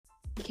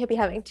can't be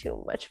having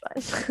too much fun.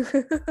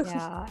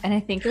 Yeah. And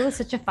I think it was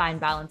such a fine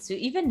balance too.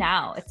 Even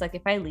now, it's like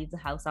if I leave the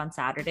house on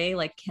Saturday,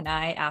 like, can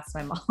I ask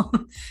my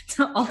mom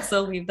to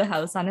also leave the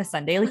house on a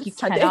Sunday? Like, you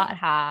Sunday. cannot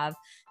have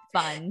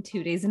fun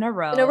 2 days in a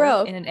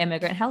row in an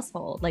immigrant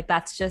household. Like,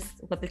 that's just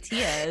what the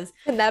tea is.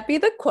 Can that be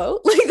the quote?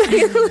 Like,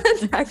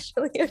 that's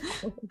actually a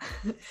quote.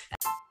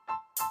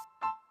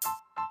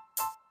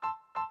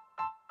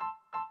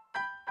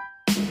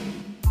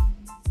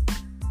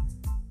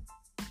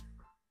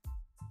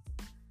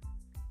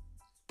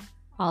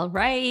 All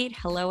right.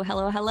 Hello,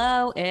 hello,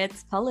 hello.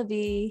 It's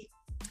Pallavi.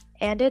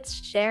 And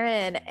it's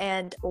Sharon.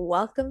 And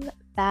welcome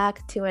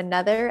back to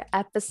another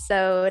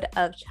episode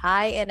of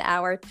Chai in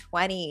Our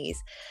 20s.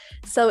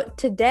 So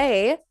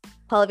today,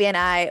 Pallavi and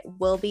I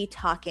will be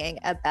talking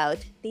about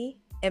the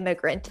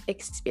immigrant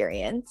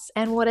experience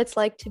and what it's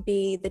like to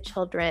be the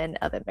children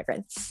of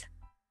immigrants.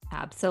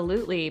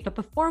 Absolutely. But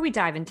before we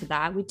dive into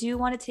that, we do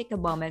want to take a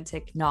moment to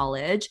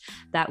acknowledge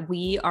that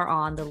we are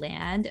on the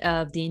land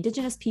of the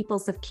Indigenous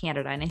peoples of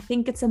Canada. And I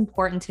think it's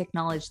important to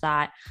acknowledge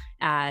that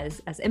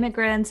as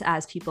immigrants,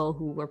 as people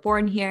who were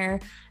born here,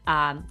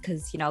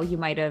 because, you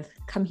might have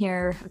come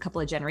here a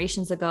couple of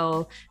generations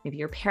ago. Maybe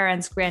your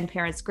parents,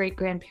 grandparents,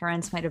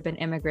 great-grandparents might have been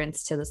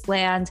immigrants to this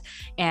land.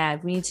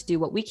 And we need to do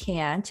what we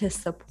can to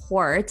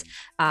support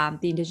the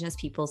Indigenous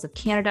peoples of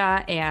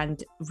Canada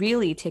and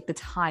really take the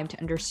time to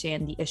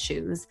understand the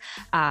issues.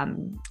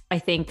 I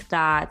think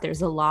that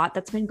there's a lot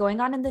that's been going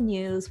on in the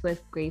news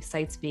with grave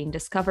sites being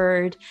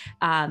discovered.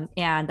 And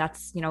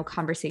that's,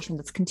 conversation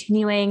that's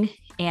continuing.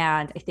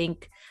 And I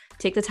think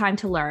take the time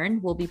to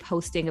learn. We'll be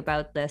posting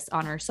about this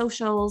on our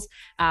socials.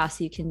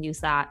 So you can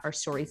use our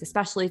stories,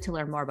 especially to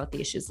learn more about the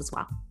issues as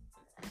well.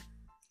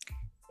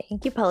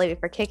 Thank you, Pallavi,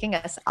 for kicking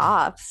us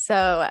off.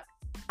 So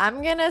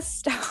I'm going to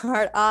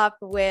start off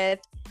with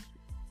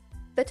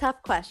the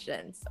tough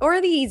questions or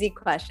the easy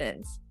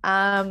questions.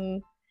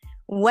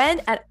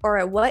 When at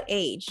what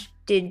age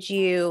did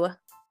you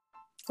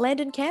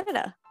land in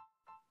Canada?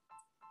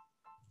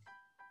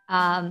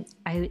 I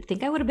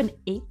think I would have been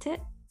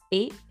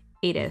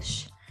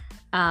eight-ish.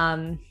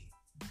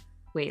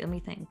 Wait, let me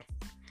think.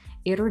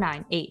 8 or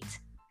 9, 8.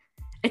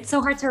 It's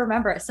so hard to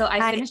remember. So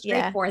I finished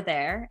grade 4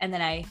 there, and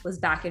then I was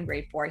back in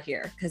grade 4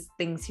 here because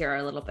things here are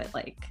a little bit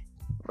like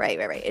right.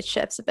 It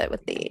shifts a bit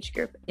with the age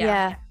group.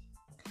 Yeah.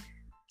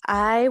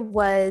 I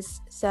was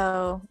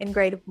in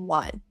grade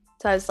 1.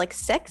 So I was like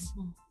 6.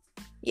 Mm-hmm.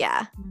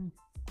 Yeah. Mm-hmm.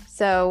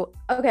 So,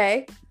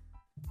 okay.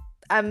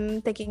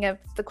 I'm thinking of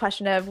the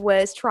question of,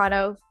 was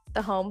Toronto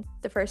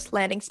the first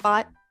landing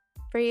spot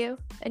for you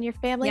and your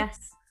family?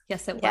 Yes,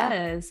 it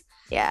was.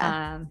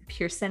 Yeah.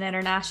 Pearson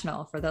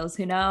International. For those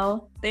who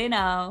know, they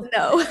know.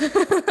 No.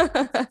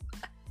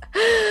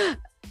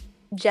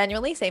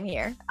 Genuinely, same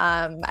here.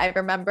 I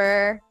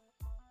remember,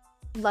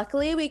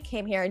 luckily we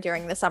came here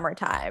during the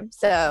summertime.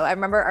 So I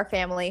remember our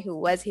family who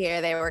was here,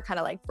 they were kind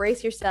of like,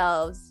 brace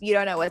yourselves. You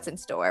don't know what's in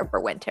store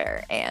for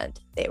winter. And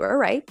they were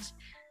right.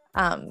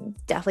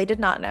 Definitely did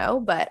not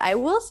know, but I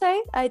will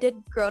say I did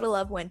grow to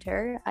love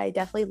winter. I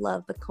definitely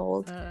love the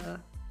cold.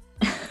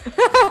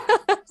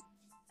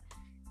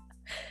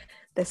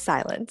 The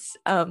silence.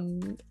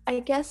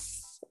 I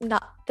guess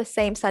not the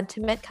same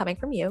sentiment coming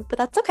from you, but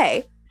that's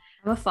okay.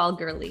 I'm a fall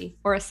girly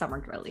or a summer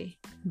girly,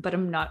 but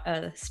I'm not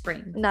a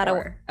spring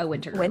or a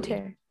winter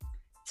girly.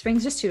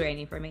 Spring's just too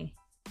rainy for me.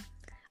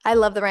 I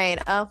love the rain.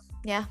 Oh,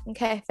 yeah.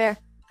 Okay, fair.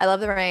 I love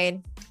the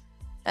rain.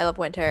 I love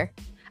winter.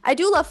 I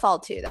do love fall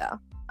too, though.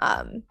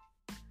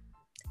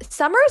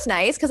 Summer is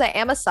nice because I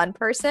am a sun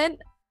person.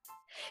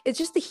 It's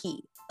just the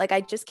heat. Like,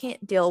 I just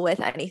can't deal with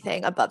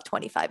anything above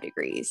 25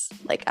 degrees.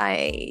 Like,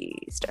 I'm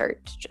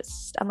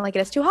like, it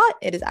is too hot.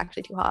 It is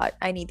actually too hot.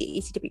 I need the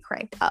AC to be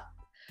cranked up.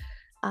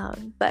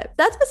 But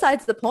that's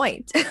besides the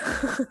point.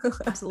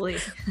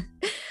 Absolutely.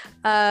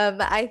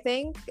 I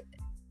think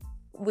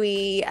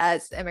we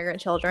as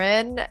immigrant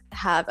children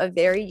have a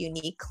very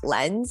unique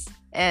lens.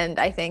 And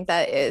I think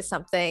that is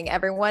something,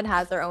 everyone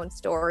has their own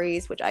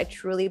stories, which I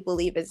truly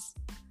believe is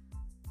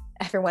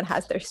everyone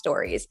has their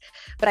stories.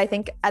 But I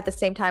think at the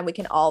same time, we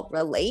can all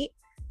relate.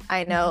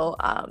 I know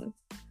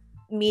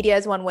media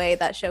is one way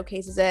that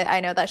showcases it. I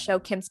know that show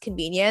Kim's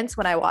Convenience,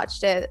 when I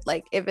watched it,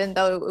 like, even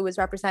though it was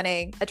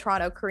representing a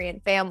Toronto Korean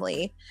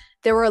family,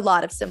 there were a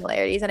lot of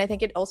similarities. And I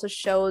think it also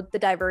showed the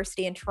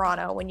diversity in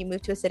Toronto. When you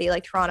move to a city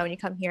like Toronto and you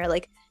come here,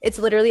 like, it's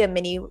literally a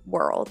mini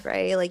world,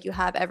 right? Like, you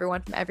have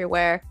everyone from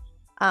everywhere.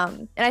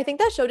 And I think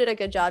that show did a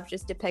good job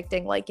just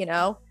depicting, like,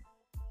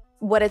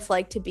 what it's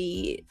like to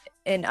be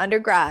in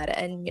undergrad.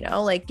 And,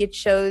 like, it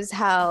shows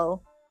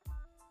how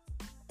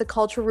the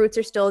cultural roots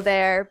are still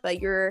there, but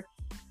you're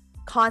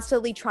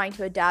constantly trying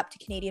to adapt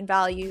to Canadian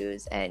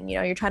values, and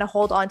you're trying to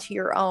hold on to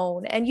your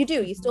own, and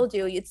you still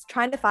do. It's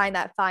trying to find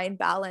that fine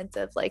balance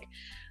of, like,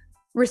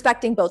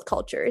 respecting both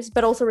cultures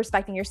but also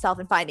respecting yourself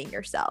and finding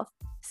yourself.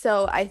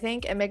 So I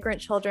think immigrant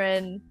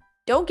children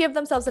don't give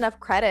themselves enough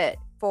credit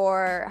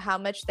for how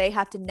much they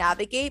have to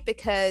navigate,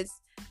 because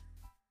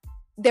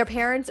their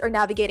parents are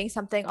navigating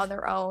something on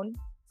their own,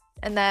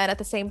 and then at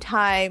the same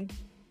time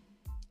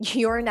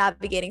you're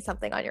navigating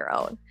something on your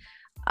own.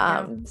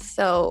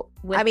 So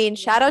I mean,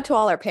 shout out to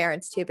all our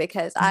parents too,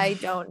 because I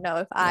don't know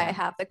if I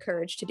have the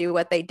courage to do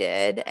what they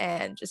did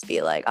and just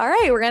be like, all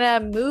right, we're gonna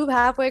move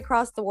halfway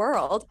across the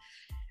world.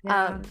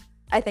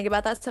 I think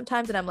about that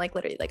sometimes and I'm like,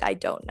 literally, like, I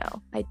don't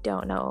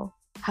know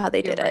how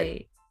they did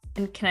it.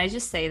 And can I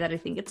just say that I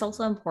think it's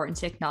also important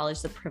to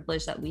acknowledge the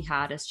privilege that we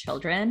had as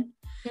children,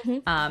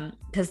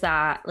 because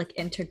that like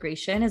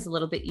integration is a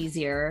little bit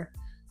easier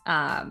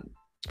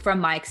from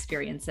my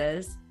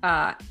experiences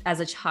as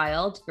a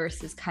child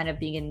versus kind of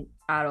being an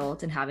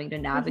adult and having to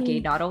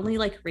navigate not only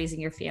like raising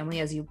your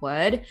family as you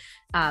would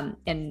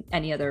in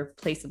any other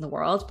place in the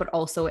world, but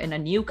also in a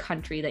new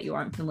country that you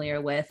aren't familiar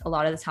with. A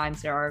lot of the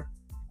times there are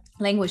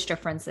language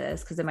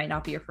differences because it might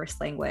not be your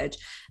first language.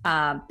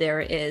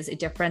 There is a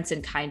difference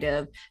in kind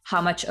of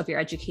how much of your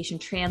education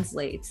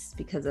translates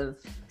because of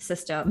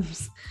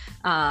systems.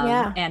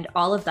 And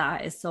all of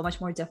that is so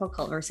much more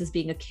difficult versus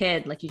being a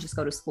kid. Like you just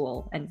go to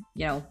school and,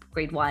 you know,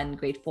 grade 1,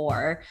 grade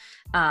 4,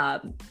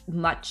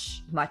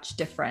 much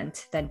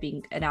different than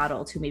being an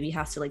adult who maybe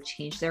has to like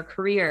change their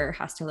career,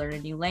 has to learn a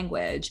new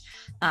language.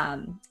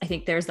 I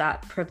think there's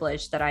that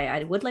privilege that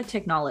I would like to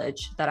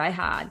acknowledge that I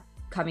had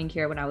coming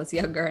here when I was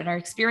younger, and our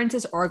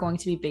experiences are going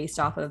to be based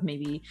off of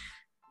maybe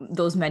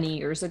those many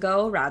years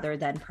ago rather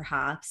than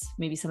perhaps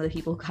maybe some of the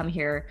people who come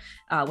here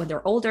when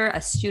they're older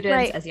as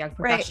students, as young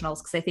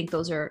professionals, because I think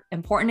those are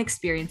important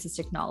experiences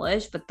to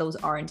acknowledge, but those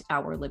aren't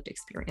our lived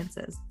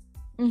experiences.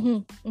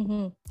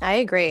 I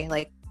agree,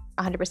 like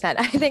 100%.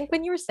 I think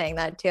when you were saying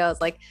that too, I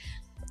was like,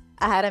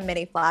 I had a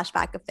mini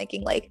flashback of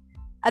thinking like,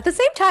 at the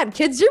same time,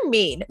 kids are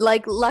mean.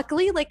 Like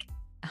luckily, like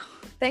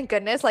thank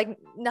goodness, like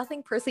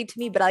nothing personally to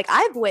me, but like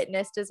I've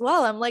witnessed as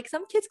well. I'm like,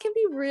 some kids can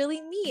be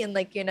really mean,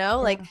 like, you know,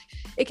 like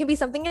it can be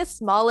something as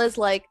small as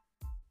like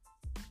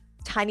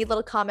tiny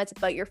little comments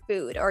about your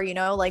food, or, you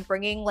know, like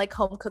bringing like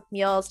home cooked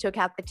meals to a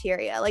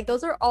cafeteria. Like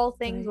those are all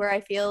things where I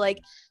feel like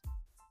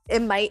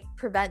it might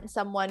prevent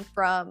someone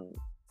from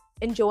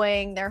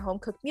enjoying their home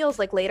cooked meals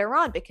like later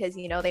on, because,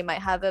 you know, they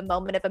might have a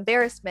moment of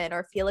embarrassment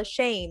or feel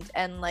ashamed.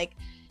 And like,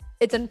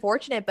 it's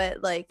unfortunate,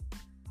 but like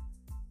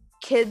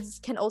kids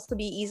can also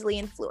be easily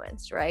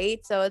influenced, right?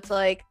 So it's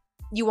like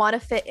you want to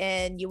fit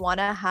in, you want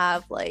to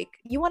have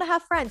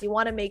friends, you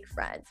want to make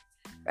friends,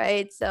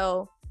 right?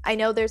 So I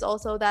know there's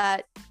also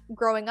that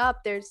growing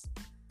up, there's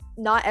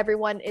not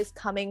everyone is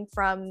coming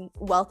from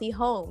wealthy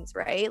homes,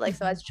 right? Like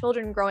so as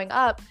children growing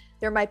up,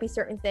 there might be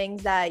certain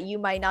things that you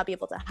might not be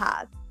able to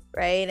have,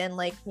 right? And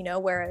like, you know,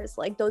 whereas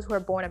like those who are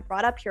born and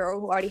brought up here or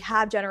who already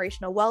have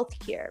generational wealth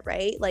here,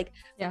 right? Like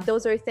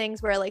those are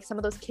things where like some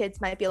of those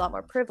kids might be a lot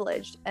more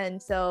privileged.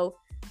 And so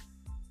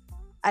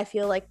I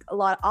feel like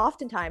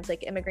oftentimes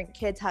like immigrant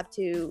kids have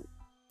to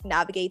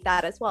navigate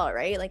that as well,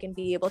 right? Like, and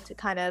be able to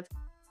kind of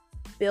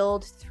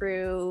build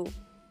through,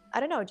 I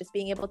don't know, just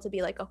being able to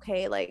be like,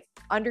 okay, like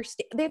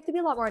understand, they have to be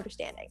a lot more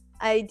understanding.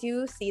 I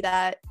do see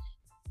that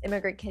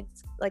immigrant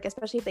kids, like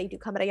especially if they do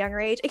come at a younger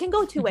age, it can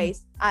go two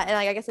ways. And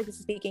like, I guess like this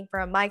is speaking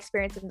from my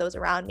experience and those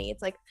around me,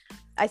 it's like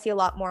I see a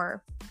lot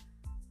more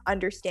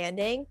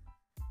understanding,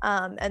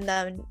 and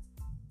then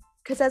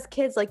because as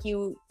kids, like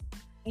you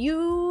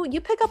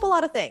pick up a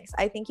lot of things.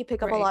 I think you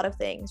pick up a lot of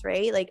things,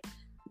 right? Like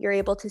you're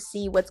able to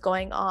see what's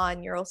going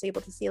on. You're also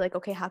able to see like,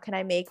 okay, how can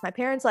I make my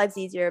parents' lives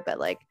easier, but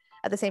like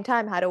at the same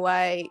time, how do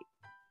I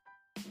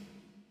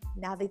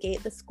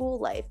navigate the school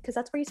life, because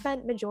that's where you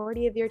spent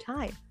majority of your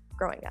time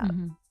growing up.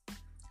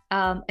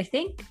 I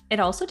think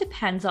it also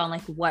depends on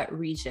like what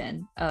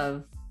region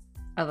of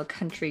a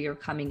country you're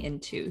coming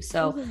into.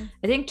 So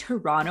I think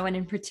Toronto, and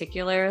in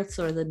particular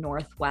sort of the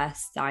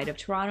northwest side of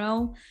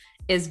Toronto,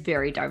 is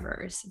very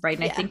diverse, right?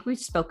 And I think we've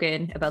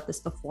spoken about this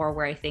before,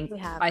 where I think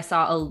I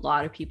saw a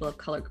lot of people of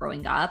color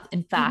growing up.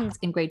 In fact,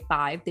 in grade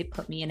 5 they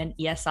put me in an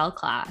ESL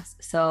class,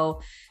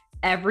 so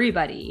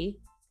everybody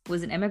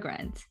was an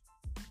immigrant,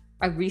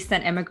 a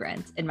recent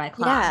immigrant in my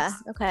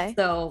class.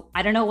 So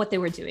I don't know what they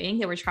were doing.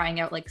 They were trying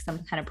out like some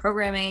kind of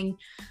programming,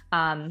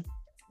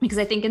 because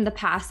I think in the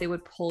past they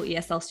would pull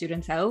ESL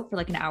students out for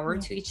like an hour or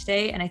two each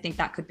day, and I think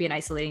that could be an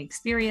isolating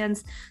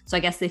experience. So I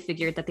guess they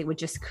figured that they would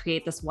just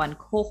create this one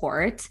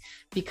cohort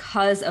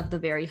because of the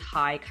very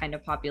high kind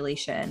of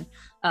population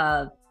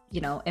of,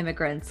 you know,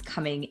 immigrants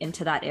coming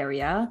into that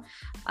area.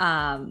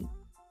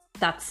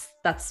 That's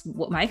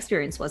what my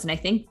experience was, and I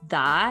think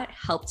that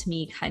helped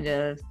me kind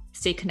of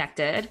stay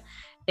connected.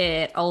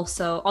 It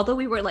also, although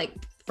we were like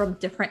from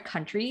different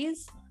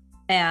countries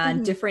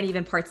and different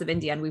even parts of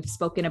India, and we've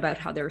spoken about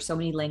how there are so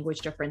many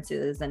language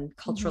differences and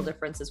cultural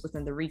differences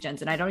within the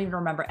regions, and I don't even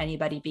remember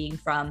anybody being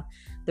from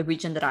the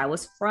region that I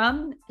was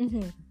from,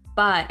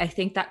 but I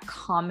think that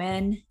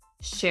common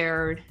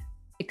shared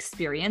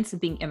experience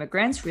of being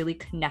immigrants really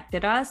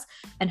connected us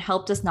and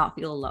helped us not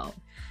feel alone.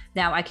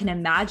 Now I can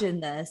imagine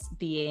this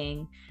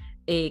being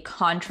a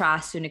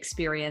contrast to an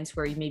experience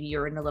where maybe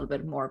you're in a little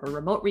bit more of a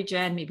remote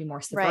region, maybe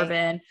more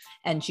suburban,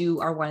 and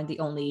you are one of the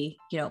only,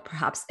 you know,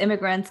 perhaps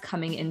immigrants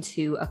coming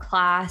into a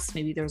class.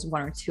 Maybe there's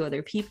one or two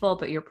other people,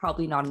 but you're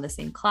probably not in the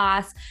same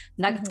class.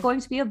 And that's going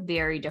to be a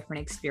very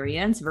different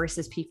experience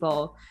versus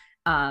people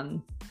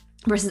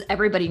versus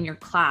everybody in your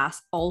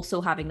class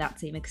also having that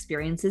same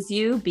experience as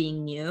you,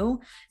 being new,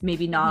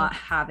 maybe not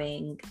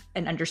having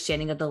an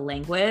understanding of the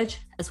language,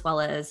 as well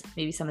as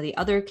maybe some of the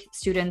other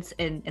students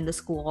in the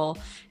school,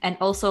 and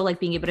also like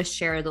being able to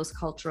share those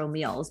cultural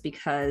meals,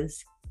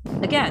 because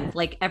again,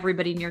 like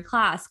everybody in your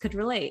class could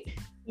relate.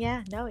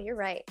 Yeah, no, you're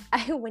right.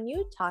 When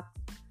you talk,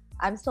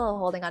 I'm still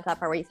holding on to that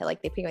part where you said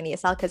like they put you in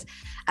ESL, because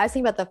I was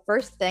thinking about the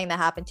first thing that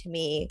happened to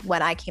me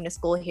when I came to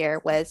school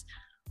here was,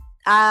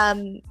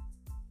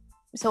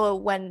 so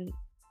when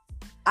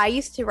I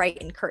used to write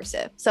in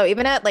cursive. So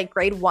even at like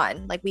grade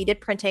 1, like we did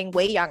printing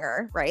way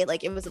younger, right?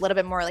 Like it was a little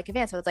bit more like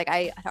advanced. So it's like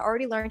I had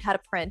already learned how to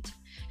print.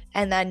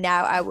 And then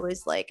now I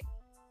was like,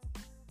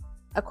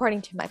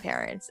 according to my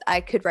parents,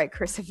 I could write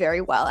cursive very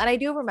well. And I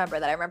do remember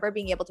that. I remember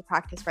being able to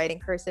practice writing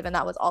cursive, and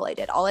that was all I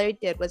did. All I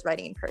did was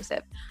writing in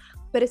cursive.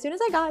 But as soon as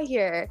I got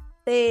here,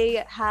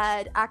 they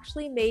had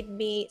actually made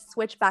me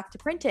switch back to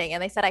printing,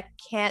 and they said I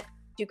can't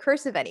do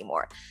cursive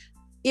anymore.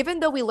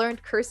 Even though we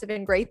learned cursive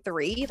in grade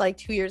 3, like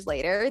 2 years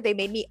later, they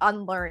made me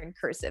unlearn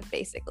cursive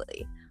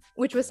basically,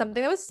 which was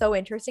something that was so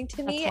interesting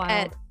to me.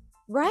 And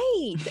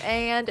right.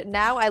 And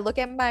now I look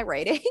at my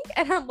writing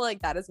and I'm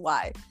like, that is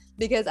why,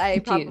 because I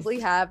probably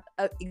have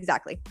I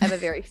have a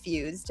very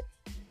fused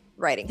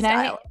writing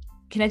style.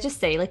 Can I just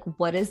say, like,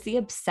 what is the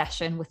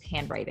obsession with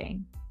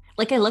handwriting?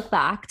 Like I look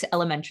back to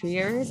elementary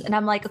years and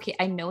I'm like, okay,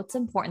 I know it's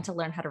important to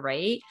learn how to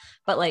write,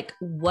 but like,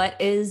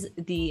 what is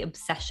the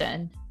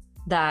obsession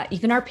that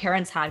even our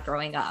parents had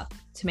growing up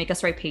to make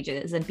us write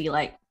pages and be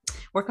like,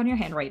 work on your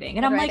handwriting?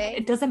 And I'm like,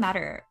 it doesn't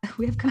matter.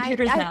 We have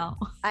computers now.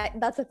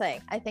 That's the thing.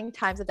 I think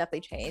times have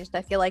definitely changed.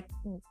 I feel like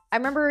I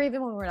remember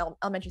even when we were in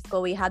elementary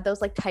school, we had those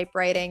like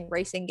typewriting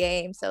racing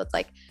games. So it's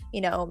like,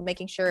 you know,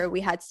 making sure we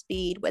had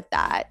speed with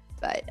that.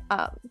 But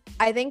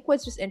I think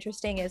what's just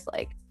interesting is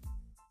like,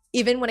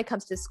 even when it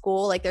comes to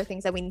school, like there are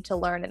things that we need to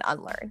learn and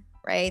unlearn,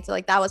 right? So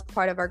like that was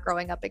part of our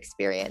growing up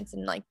experience,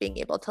 and like being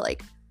able to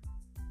like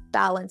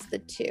balance the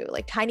two,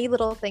 like tiny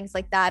little things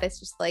like that. It's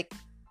just like,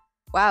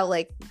 wow,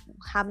 like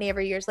how many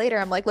ever years later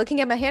I'm like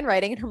looking at my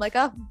handwriting and I'm like,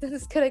 oh,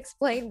 this could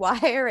explain why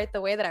I write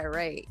the way that I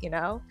write, you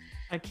know?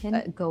 I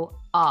can go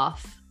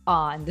off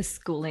on the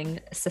schooling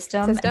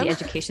system, the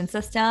education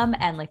system,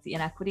 and like the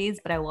inequities,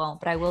 but I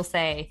won't. But I will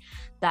say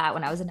that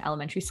when I was in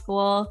elementary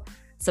school,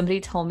 somebody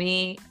told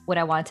me when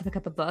I wanted to pick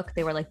up a book,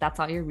 they were like, that's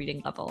not your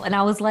reading level. And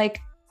I was like,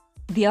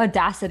 the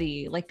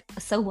audacity, like,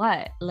 so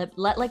what? Let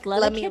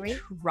me read.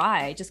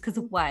 Try, just because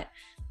of what?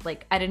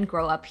 Like, I didn't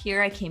grow up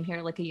here. I came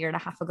here like a year and a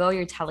half ago.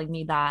 You're telling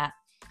me that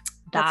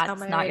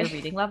that's not your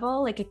reading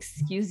level? Like,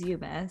 excuse you,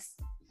 miss.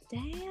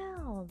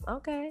 Damn.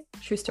 Okay.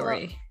 True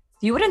story. Well,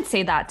 you wouldn't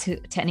say that to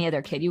any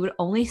other kid. You would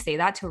only say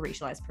that to a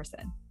racialized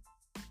person.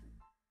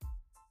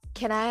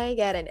 Can I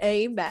get an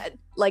amen?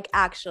 Like,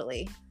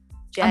 actually,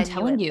 genuinely. I'm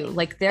telling you,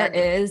 like, there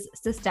is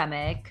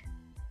systemic.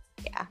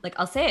 Yeah, like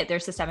I'll say it,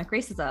 there's systemic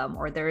racism,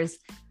 or there's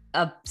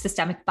a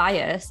systemic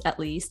bias, at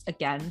least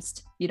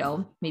against, you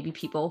know, maybe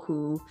people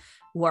who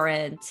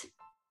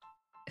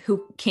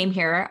came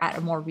here at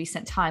a more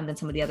recent time than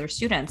some of the other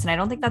students. And I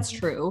don't think that's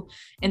true.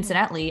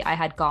 Incidentally, I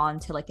had gone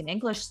to like an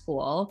English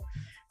school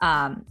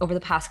over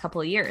the past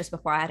couple of years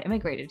before I had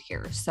immigrated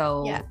here.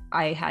 So yeah.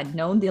 I had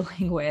known the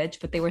language,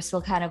 but they were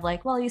still kind of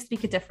like, well, you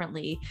speak it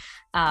differently.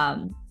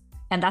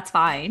 And that's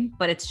fine.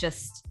 But it's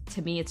just,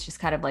 to me, it's just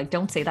kind of like,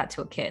 don't say that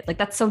to a kid. Like,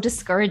 that's so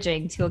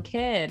discouraging to a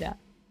kid.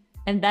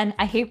 And then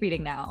I hate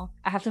reading now.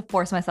 I have to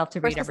force myself to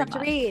read every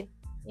month.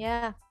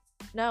 Yeah.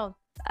 No,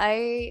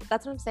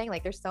 that's what I'm saying.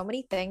 Like, there's so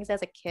many things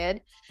as a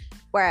kid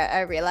where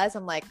I realize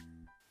I'm like,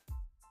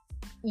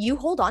 you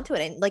hold on to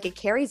it, and like it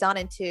carries on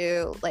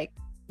into like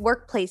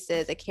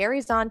workplaces. It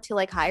carries on to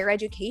like higher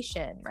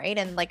education. Right.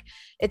 And like,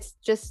 it's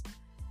just,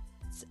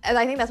 and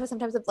I think that's why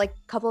sometimes it's like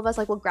a couple of us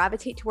like will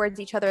gravitate towards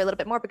each other a little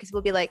bit more, because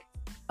we'll be like,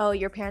 oh,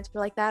 your parents were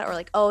like that, or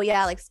like, oh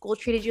yeah, like school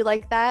treated you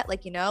like that.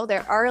 Like, you know,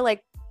 there are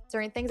like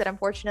certain things that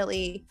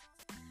unfortunately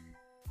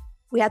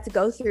we had to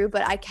go through,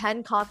 but I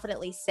can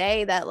confidently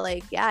say that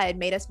like, yeah, it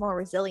made us more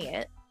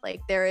resilient. Like,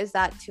 there is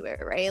that to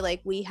it, right?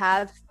 Like, we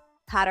have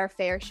had our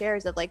fair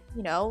shares of like,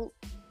 you know,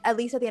 at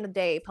least at the end of the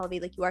day, probably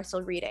like you are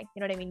still reading,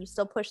 you know what I mean? You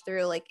still push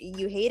through, like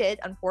you hate it,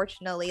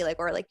 unfortunately, like,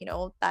 or like, you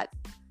know, that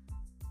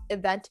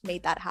event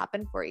made that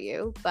happen for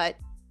you, but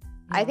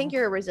yeah. I think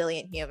you're a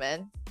resilient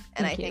human.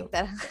 And I think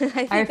that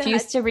I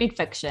refuse to read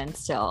fiction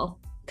still,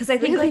 because I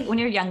think like when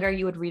you're younger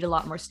you would read a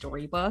lot more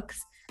storybooks,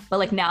 but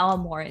like now I'm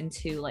more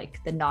into like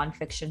the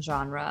nonfiction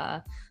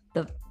genre,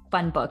 the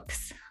fun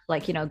books,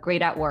 like, you know,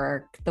 Great at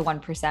Work, The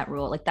 1%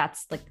 Rule, like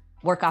that's like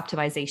work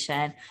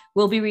optimization.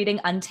 We'll be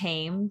reading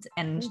Untamed,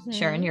 and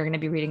Sharon, you're going to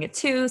be reading it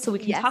too, so we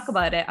can talk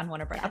about it on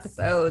one of our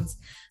episodes.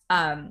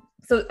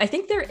 So I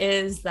think there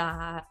is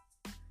that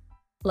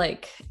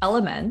like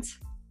element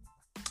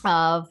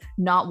of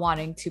not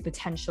wanting to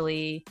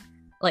potentially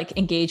like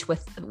engage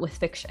with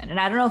fiction, and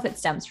I don't know if it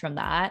stems from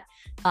that.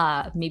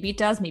 Maybe it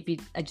does, maybe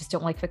I just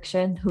don't like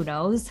fiction, who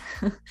knows.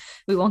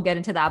 We won't get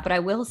into that, but I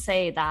will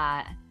say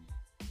that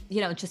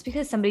just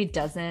because somebody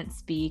doesn't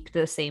speak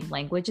the same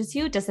language as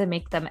you doesn't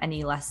make them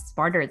any less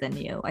smarter than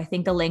you. I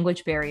think the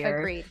language barrier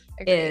Agreed.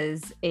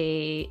 is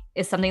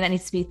something that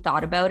needs to be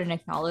thought about and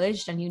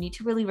acknowledged, and you need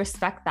to really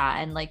respect that.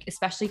 And like,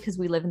 especially because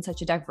we live in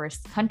such a diverse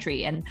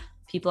country and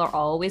people are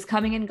always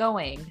coming and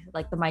going,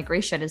 like the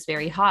migration is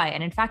very high.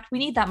 And in fact, we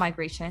need that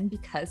migration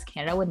because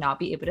Canada would not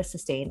be able to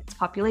sustain its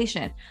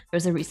population.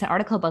 There's a recent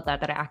article about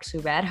that I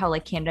actually read, how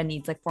like Canada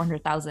needs like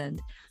 400,000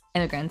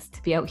 immigrants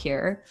to be out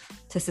here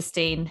to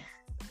sustain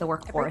the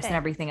workforce and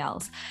everything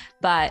else.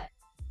 But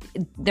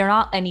they're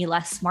not any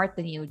less smart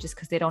than you just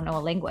because they don't know a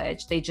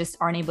language. They just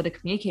aren't able to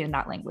communicate in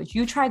that language.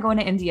 You try going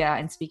to India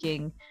and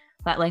speaking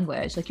that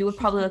language, like you would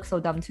probably look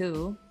so dumb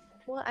too.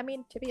 Well, I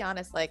mean, to be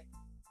honest, like,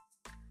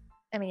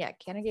 I mean, yeah,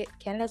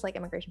 Canada's like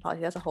immigration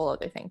policy, that's a whole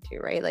other thing too,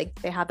 right? Like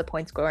they have the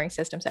point scoring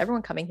system, so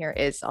everyone coming here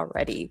is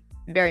already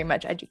very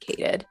much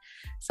educated,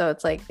 so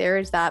it's like there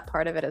is that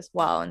part of it as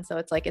well. And so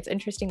it's like, it's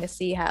interesting to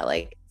see how,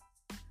 like,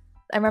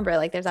 I remember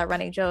like there's that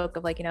running joke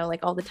of like, like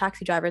all the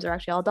taxi drivers are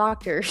actually all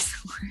doctors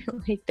or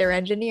like they're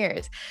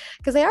engineers,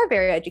 because they are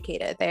very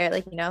educated. They're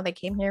like, they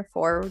came here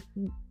for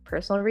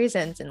personal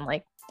reasons, and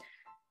like,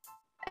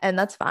 and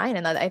that's fine.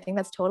 And I think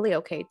that's totally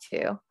okay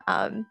too.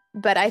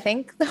 But I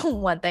think the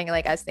one thing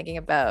like I was thinking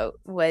about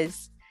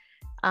was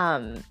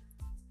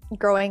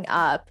growing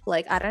up,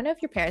 like, I don't know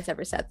if your parents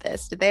ever said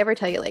this. Did they ever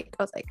tell you, like,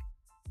 I was like,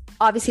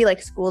 obviously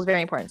like school is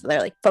very important, so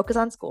they're like, focus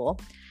on school.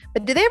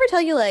 But did they ever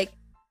tell you like,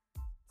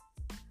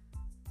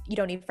 you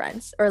don't need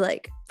friends, or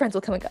like friends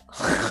will come and go?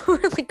 Or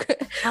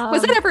like,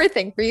 was that ever a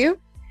thing for you?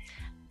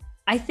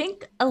 I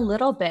think a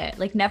little bit,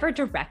 like never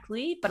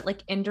directly, but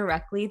like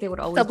indirectly, they would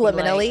always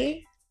subliminally.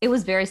 Like, it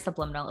was very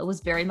subliminal. It was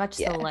very much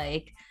so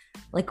like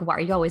why are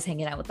you always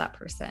hanging out with that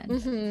person?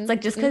 It's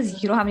like, just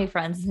because you don't have any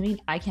friends doesn't mean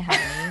I can't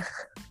have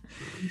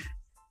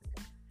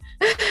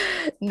any.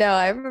 No,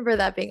 I remember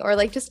that being, or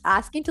like just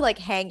asking to like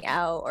hang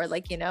out, or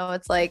like,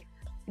 it's like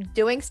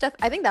doing stuff.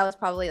 I think that was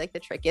probably like the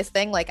trickiest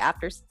thing, like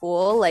after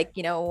school, like,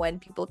 when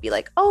people would be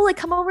like, oh, like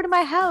come over to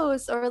my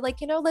house, or like,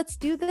 let's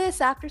do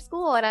this after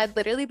school, and I'd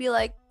literally be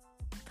like,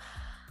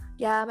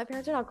 yeah, my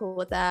parents are not cool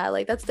with that,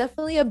 like that's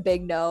definitely a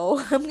big no.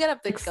 I'm gonna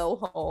have to go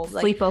home.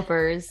 Like,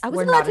 sleepovers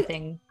were not a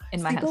thing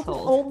in my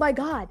household. Oh my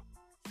god,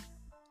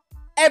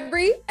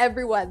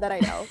 everyone that I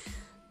know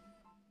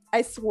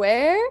I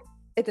swear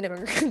it's an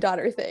immigrant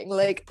daughter thing.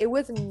 Like it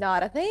was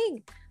not a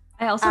thing.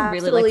 I also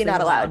really like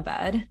not allowed in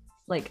bed.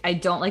 Like I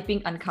don't like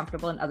being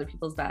uncomfortable in other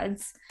people's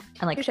beds,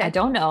 and like I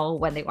don't know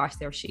when they wash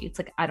their sheets.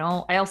 Like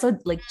I also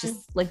like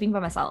just like being by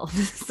myself.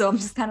 So I'm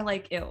just kind of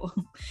like, ew.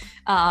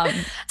 But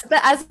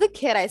as a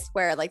kid, I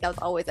swear like that was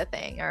always a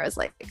thing. Or I was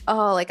like,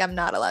 oh, like I'm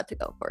not allowed to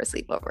go for a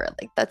sleepover.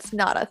 Like that's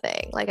not a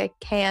thing. Like I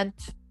can't.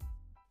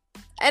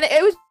 And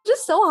it was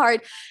just so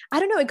hard. I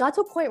don't know. It got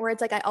to a point where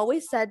it's like I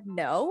always said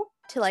no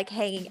to like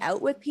hanging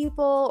out with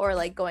people or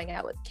like going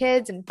out with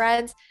kids and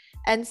friends.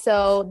 And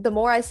so the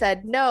more I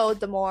said no,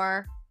 the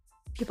more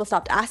people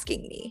stopped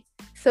asking me.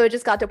 So it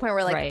just got to a point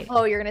where like,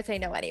 oh, you're gonna say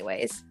no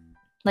anyways.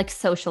 Like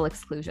social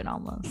exclusion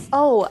almost.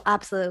 Oh,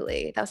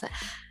 absolutely. That was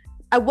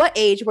at what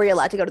age were you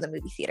allowed to go to the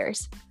movie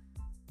theaters?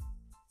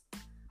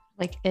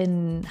 Like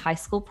in high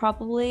school,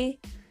 probably.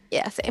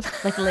 Yeah, same.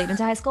 Like late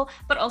into high school.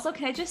 But also,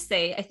 can I just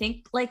say, I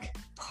think like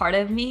part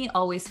of me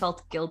always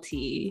felt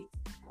guilty.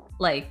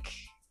 Like,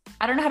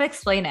 I don't know how to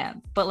explain it,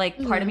 but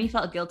like part of me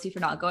felt guilty for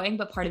not going,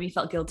 but part of me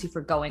felt guilty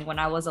for going when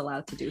I was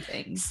allowed to do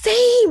things.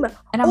 Same.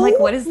 And I'm like,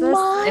 what is this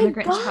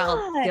immigrant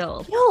child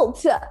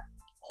guilt?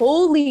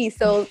 Holy.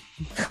 So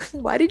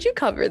why did you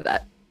cover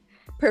that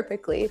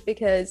perfectly?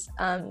 Because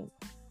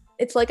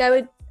it's like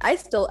I'm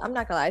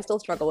not gonna lie, I still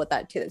struggle with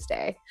that to this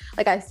day.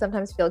 Like I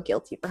sometimes feel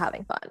guilty for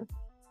having fun.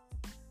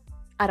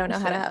 I don't know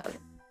how to have.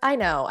 I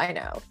know.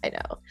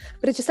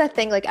 But it's just that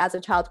thing, like as a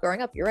child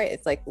growing up, you're right.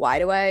 It's like,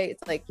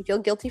 it's like you feel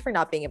guilty for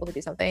not being able to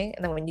do something.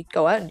 And then when you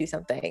go out and do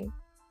something,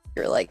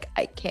 you're like,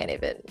 I can't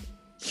even,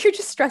 you're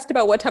just stressed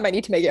about what time I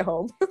need to make it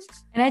home.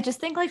 And I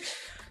just think like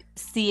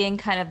seeing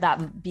kind of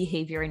that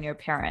behavior in your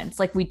parents,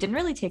 like we didn't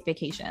really take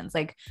vacations.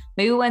 Like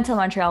maybe we went to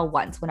Montreal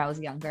once when I was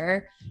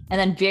younger. And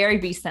then very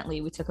recently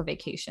we took a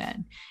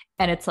vacation.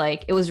 And it's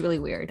like, it was really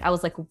weird. I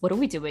was like, what are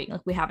we doing? Like,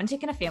 we haven't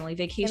taken a family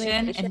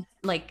vacation in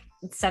like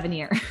 7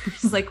 years.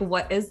 Like,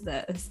 what is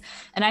this?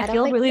 And I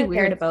feel really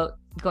weird about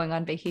going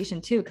on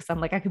vacation too, because I'm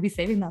like, I could be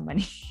saving that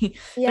money.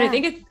 Yeah. But I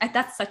think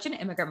that's such an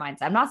immigrant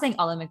mindset. I'm not saying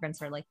all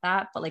immigrants are like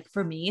that, but like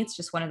for me, it's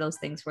just one of those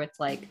things where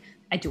it's like,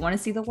 I do want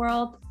to see the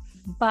world,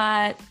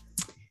 but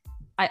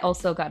I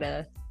also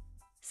gotta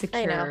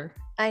secure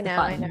I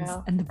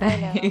know. And the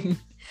bag.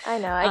 I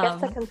know. I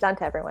guess that comes down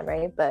to everyone,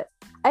 right? But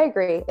I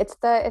agree. It's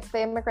the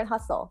immigrant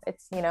hustle.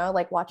 It's,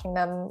 like watching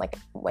them, like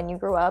when you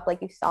grew up,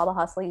 like you saw the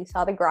hustle, you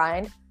saw the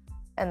grind,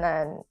 and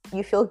then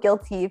you feel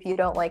guilty if you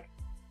don't like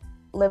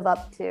live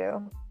up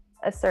to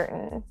a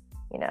certain,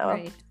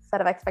 set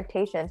of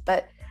expectations.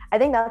 But I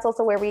think that's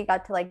also where we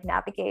got to like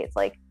navigate. It's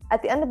like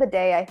at the end of the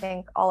day, I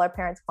think all our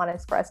parents want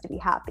is for us to be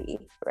happy,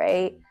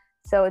 right?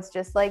 So it's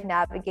just like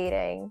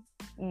navigating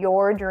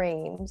your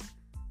dreams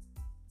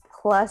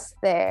plus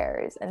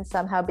theirs, and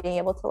somehow being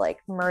able to like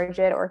merge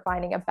it, or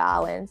finding a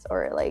balance,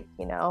 or like,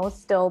 you know,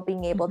 still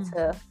being able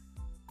to,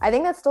 I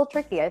think that's still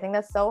tricky. I think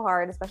that's so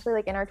hard, especially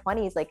like in our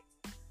 20s. Like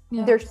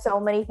there's so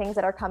many things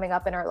that are coming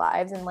up in our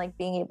lives, and like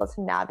being able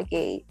to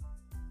navigate.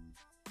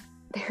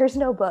 There's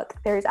no book.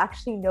 There's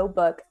actually no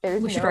book.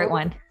 We should write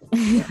one.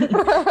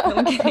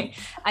 Okay.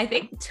 I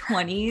think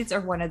 20s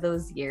are one of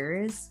those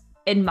years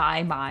in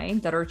my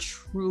mind that are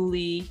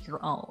truly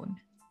your own,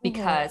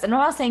 because I'm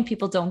not saying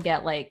people don't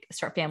get like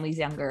start families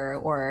younger,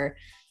 or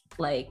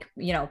like,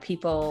 you know,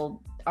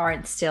 people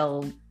aren't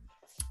still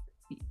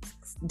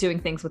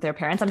doing things with their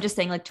parents. I'm just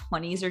saying like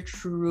 20s are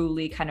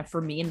truly kind of, for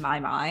me in my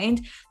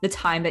mind, the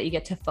time that you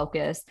get to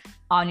focus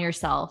on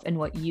yourself and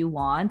what you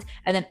want,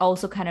 and then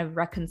also kind of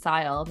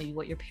reconcile maybe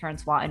what your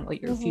parents want and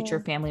what your future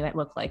family might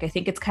look like. I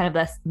think it's kind of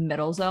this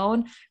middle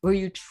zone where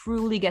you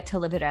truly get to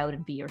live it out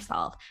and be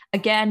yourself.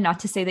 Again, not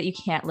to say that you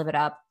can't live it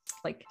up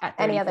like at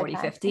 30, 40,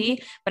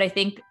 50, but I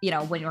think, you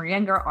know, when you're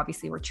younger,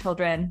 obviously we're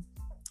children.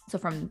 So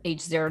from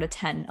age 0 to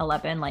 10,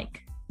 11,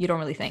 like you don't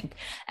really think.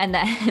 And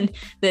then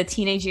the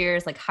teenage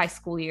years, like high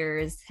school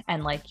years,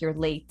 and like your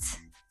late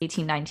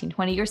 18, 19,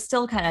 20, you're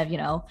still kind of, you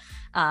know,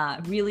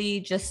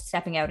 really just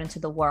stepping out into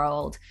the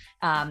world,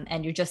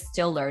 and you're just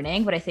still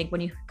learning. But I think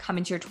when you come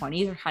into your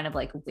 20s, you're kind of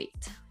like,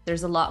 wait,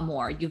 there's a lot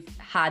more. You've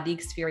had the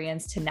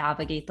experience to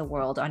navigate the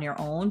world on your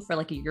own for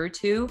like a year or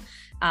two.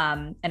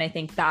 And I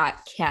think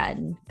that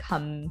can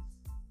come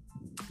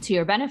to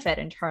your benefit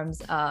in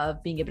terms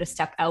of being able to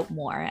step out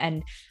more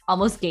and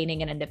almost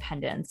gaining an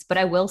independence. But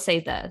I will say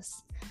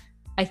this,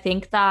 I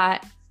think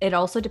that it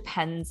also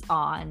depends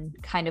on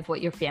kind of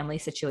what your family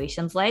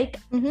situation's like.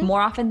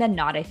 More often than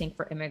not, I think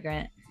for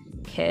immigrant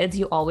kids,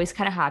 you always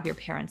kind of have your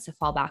parents to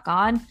fall back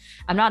on.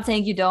 I'm not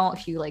saying you don't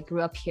if you like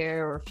grew up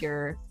here, or if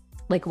you're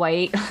like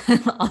white,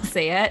 I'll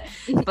say it.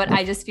 But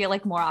I just feel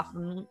like more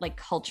often, like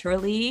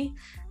culturally,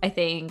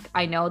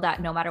 I know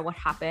that no matter what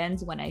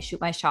happens, when I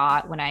shoot my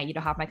shot, when I, you know,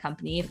 have my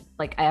company, if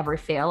like I ever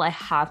fail, I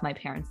have my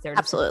parents there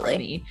to support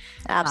me.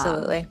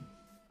 Absolutely.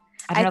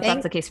 I don't know if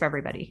that's the case for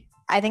everybody.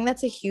 I think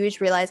that's a huge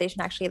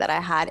realization actually that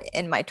I had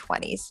in my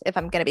 20s, if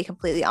I'm going to be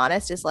completely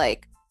honest, is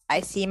like, I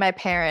see my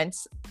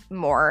parents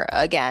more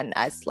again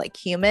as like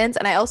humans.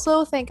 And I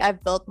also think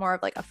I've built more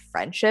of like a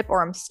friendship,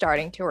 or I'm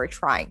starting to, or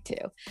trying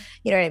to,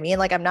 you know what I mean?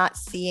 Like I'm not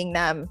seeing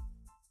them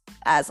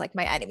as like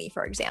my enemy,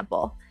 for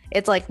example.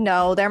 It's like,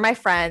 no, they're my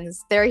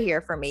friends. They're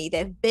here for me.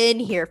 They've been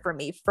here for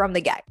me from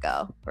the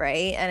get-go.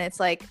 Right. And it's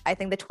like, I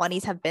think the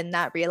 20s have been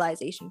that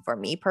realization for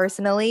me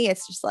personally.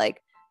 It's just like,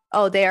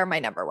 oh, they are my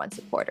number one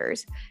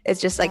supporters. It's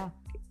just like,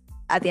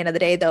 at the end of the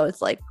day though,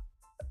 it's like,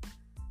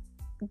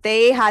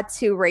 they had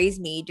to raise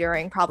me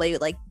during probably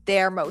like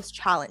their most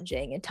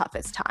challenging and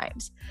toughest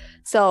times.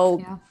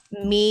 So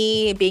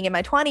me being in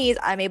my 20s,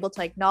 I'm able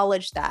to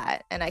acknowledge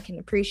that, and I can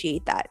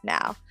appreciate that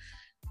now,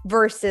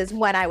 versus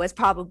when I was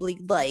probably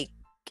like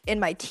in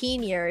my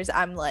teen years,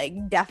 I'm like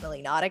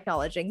definitely not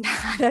acknowledging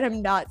that, and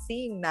I'm not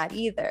seeing that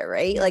either.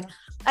 Right. Like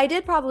I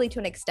did probably to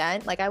an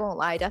extent, like I won't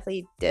lie, I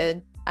definitely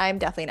did. I'm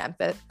definitely an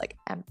empath, like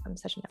I'm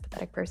such an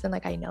empathetic person.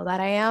 Like I know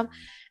that I am.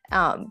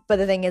 But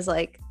the thing is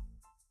like,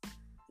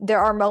 there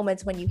are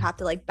moments when you have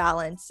to like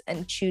balance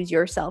and choose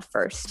yourself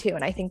first too.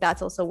 And I think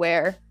that's also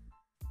where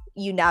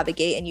you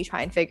navigate and you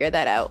try and figure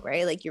that out,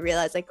 right? Like you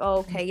realize like, oh,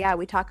 okay, yeah,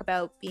 we talk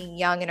about being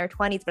young in our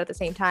 20s, but at the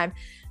same time,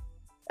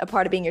 a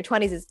part of being your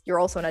 20s is you're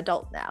also an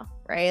adult now,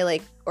 right?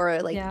 Like,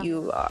 or like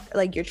you are,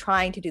 like you're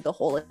trying to do the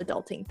whole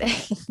adulting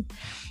thing,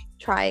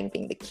 trying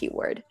being the key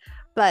word.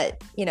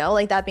 But, you know,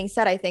 like that being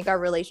said, I think our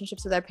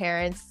relationships with our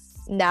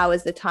parents now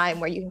is the time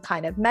where you can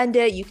kind of mend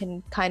it. You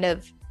can kind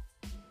of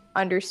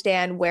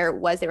understand where it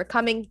was they were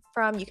coming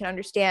from. You can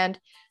understand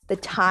the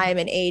time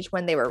and age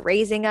when they were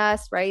raising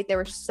us, right? There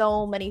were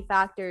so many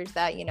factors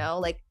that, you know,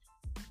 like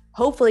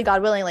hopefully,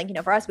 God willing, like, you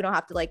know, for us, we don't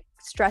have to like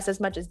stress as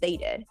much as they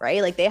did,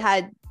 right? Like they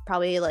had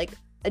probably like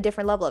a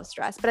different level of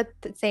stress, but at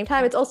the same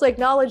time, it's also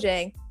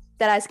acknowledging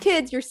that as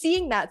kids, you're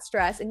seeing that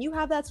stress and you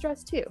have that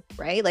stress too,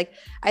 right? Like,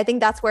 I think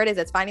that's where it is.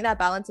 It's finding that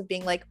balance of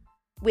being like,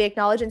 we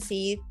acknowledge and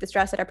see the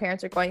stress that our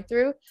parents are going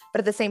through, but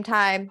at the same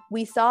time,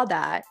 we saw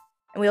that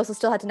and we also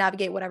still had to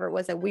navigate whatever it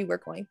was that we were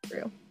going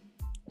through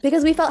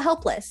because we felt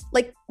helpless.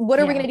 Like, what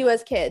are we going to do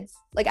as kids?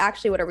 Like,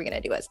 actually, what are we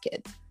going to do as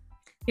kids?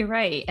 You're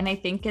right. And I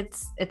think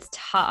it's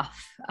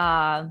tough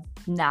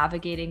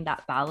navigating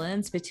that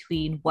balance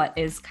between what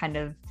is kind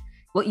of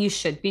what you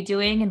should be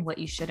doing and what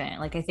you shouldn't.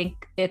 Like, I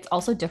think it's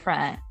also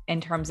different in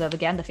terms of,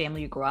 again, the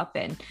family you grew up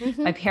in.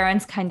 Mm-hmm. My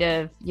parents kind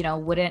of, you know,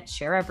 wouldn't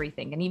share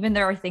everything. And even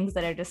there are things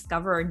that I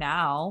discover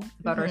now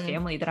about our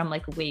family that I'm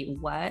like, wait,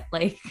 what?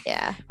 Like,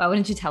 why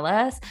wouldn't you tell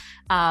us?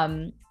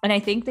 And I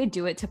think they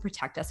do it to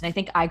protect us. And I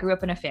think I grew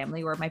up in a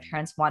family where my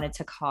parents wanted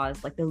to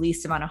cause like the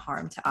least amount of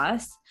harm to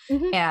us.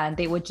 Mm-hmm. And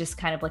they would just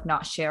kind of like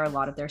not share a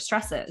lot of their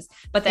stresses.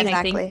 But then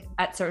I think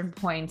at certain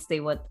points they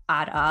would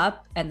add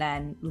up and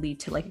then lead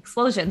to like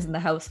explosions in the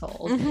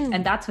household. Mm-hmm.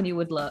 And that's when you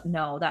would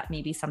know that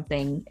maybe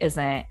something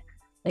isn't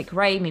like,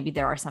 right, maybe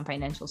there are some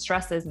financial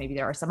stresses, maybe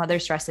there are some other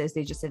stresses,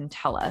 they just didn't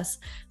tell us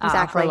for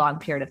Exactly. a long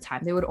period of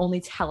time. They would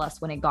only tell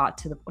us when it got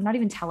to the, not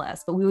even tell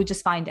us, but we would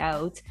just find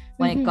out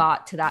when it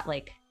got to that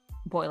like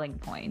boiling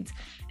point.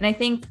 And I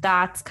think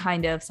that's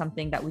kind of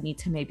something that we need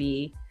to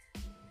maybe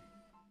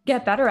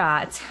get better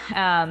at.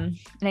 And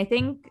I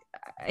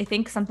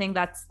think something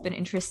that's been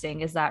interesting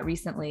is that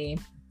recently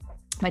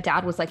my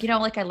dad was like,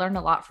 like I learned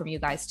a lot from you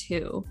guys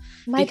too.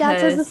 My dad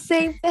says the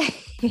same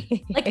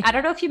thing. Like, I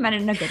don't know if you meant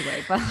it in a good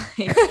way, but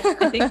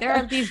like, I think there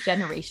are these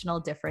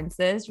generational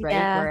differences, right?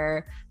 Yeah.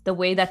 Where the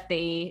way that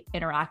they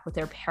interact with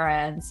their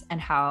parents and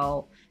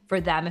how for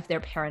them, if their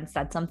parents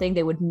said something,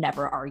 they would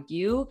never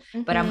argue.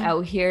 But I'm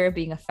out here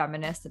being a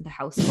feminist in the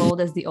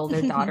household as the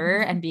older daughter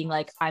and being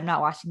like, I'm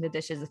not washing the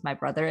dishes if my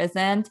brother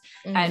isn't.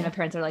 And my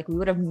parents are like, we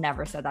would have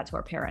never said that to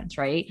our parents,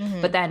 right?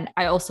 But then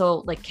I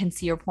also like can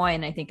see your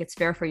point. I think it's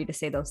fair for you to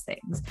say those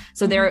things.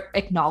 So they're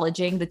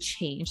acknowledging the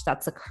change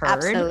that's occurred.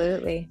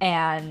 Absolutely.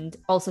 And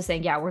also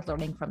saying, yeah, we're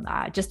learning from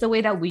that. Just the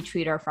way that we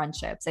treat our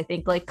friendships. I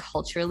think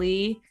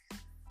culturally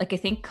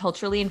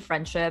in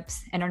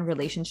friendships and in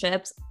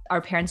relationships,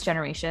 our parents'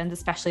 generations,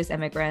 especially as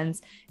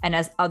immigrants and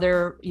as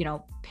other,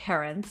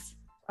 parents,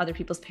 other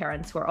people's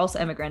parents who are also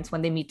immigrants,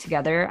 when they meet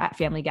together at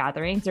family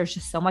gatherings, there's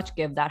just so much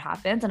give that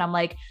happens. And I'm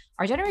like,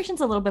 our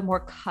generation's a little bit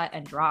more cut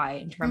and dry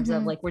in terms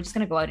of like, we're just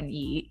going to go out and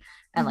eat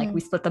and like we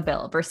split the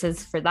bill,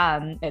 versus for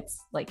them,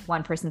 it's like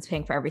one person's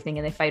paying for everything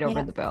and they fight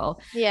over the bill.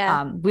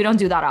 Yeah. We don't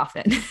do that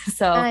often.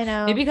 So I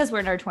know. maybe because we're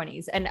in our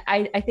 20s, and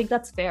I think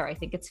that's fair. I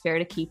think it's fair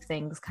to keep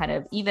things kind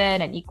of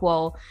even and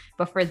equal,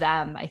 but for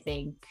them, I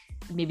think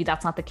maybe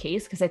that's not the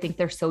case, because I think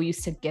they're so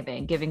used to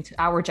giving to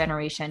our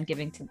generation,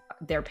 giving to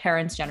their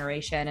parents'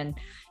 generation. And,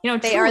 they're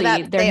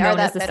known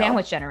as the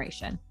sandwich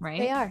generation,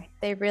 right?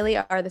 They really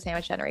are the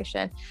sandwich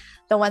generation.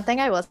 The one thing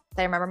I will say,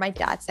 I remember my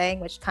dad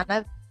saying, which kind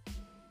of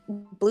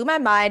blew my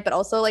mind, but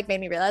also like made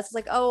me realize it's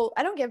like, oh,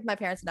 I don't give my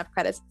parents enough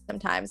credit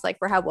sometimes, like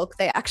for how woke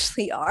they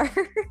actually are.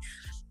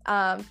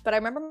 But I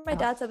remember my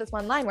dad said this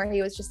one line where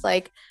he was just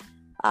like,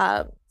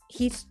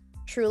 he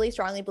truly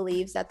strongly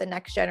believes that the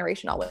next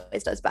generation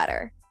always does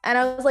better. And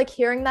I was like,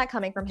 hearing that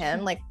coming from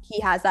him, like he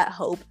has that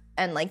hope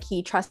and like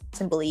he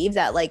trusts and believes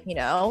that like,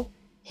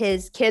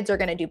 his kids are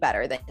going to do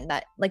better than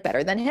that, like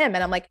better than him.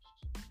 And I'm like,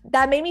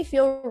 that made me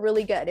feel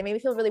really good. It made me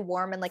feel really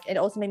warm. And like, it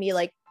also made me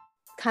like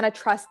kind of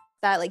trust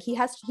that like he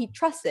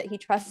trusts it. He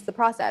trusts the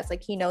process.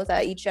 Like he knows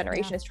that each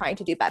generation is trying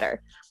to do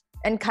better.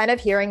 And kind of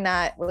hearing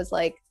that was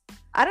like,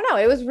 I don't know,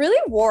 it was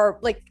really warm.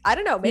 Like, I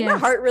don't know, made my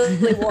heart really,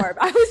 really warm.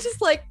 I was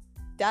just like,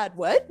 Dad,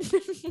 what?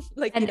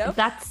 Like, and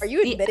are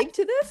you admitting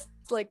to this?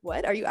 Like,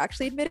 what? Are you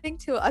actually admitting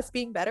to us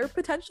being better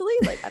potentially?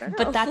 Like, I don't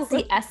know. But that's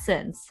the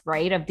essence,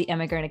 right, of the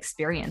immigrant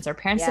experience. Our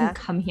parents didn't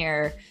come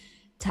here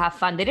to have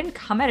fun. They didn't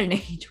come at an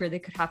age where they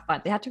could have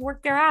fun. They had to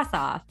work their ass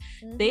off.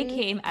 They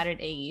came at an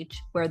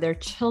age where their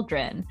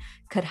children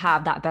could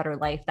have that better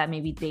life that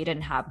maybe they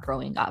didn't have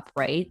growing up,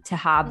 right? To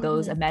have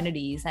those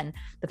amenities and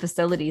the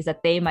facilities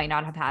that they might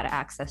not have had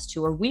access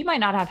to, or we might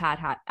not have had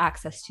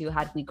access to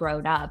had we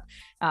grown up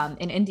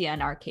in India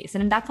in our case.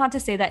 And that's not to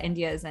say that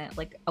India isn't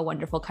like a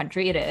wonderful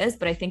country. It is,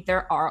 but I think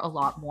there are a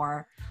lot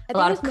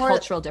of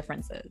cultural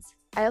differences.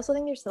 I also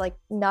think there's like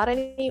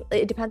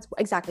it depends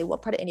exactly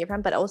what part of India you're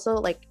from, but also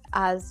like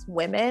as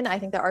women, I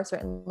think there are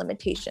certain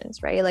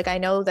limitations, right? Like I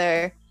know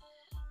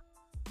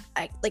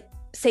like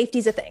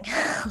safety's a thing.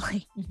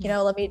 Like,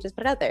 let me just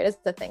put it out there. It is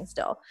the thing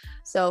still.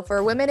 So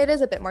for women, it is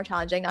a bit more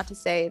challenging, not to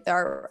say there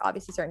are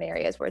obviously certain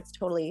areas where it's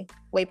totally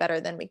way better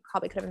than we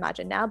probably could have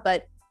imagined now,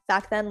 but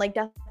back then, like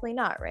definitely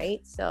not, right?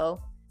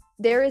 So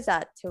there is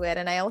that to it.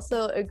 And I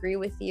also agree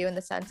with you in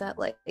the sense that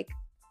like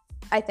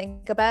I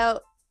think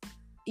about,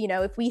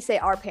 if we say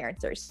our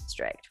parents are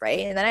strict,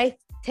 right? And then I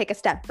take a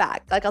step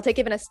back, like I'll take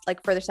even a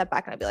like further step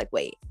back and I'll be like,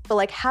 wait, but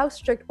like how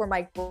strict were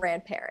my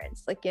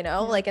grandparents? Like,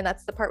 like, and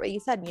that's the part where you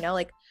said,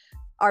 like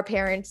our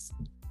parents,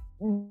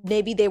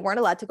 maybe they weren't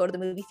allowed to go to the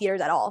movie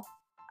theaters at all.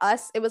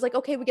 Us, it was like,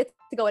 okay, we get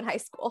to go in high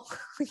school,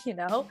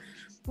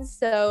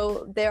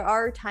 So there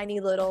are tiny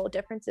little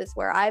differences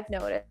where I've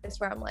noticed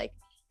where I'm like,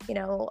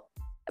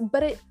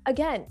 but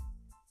again,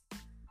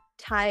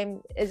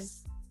 time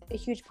is a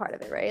huge part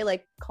of it, right?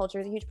 Like culture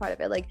is a huge part of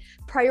it. Like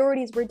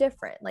priorities were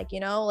different. Like,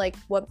 like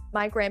what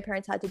my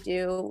grandparents had to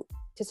do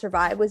to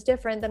survive was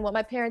different than what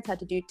my parents had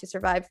to do to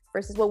survive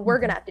versus what we're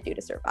gonna have to do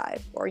to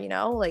survive, or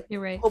like you're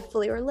right,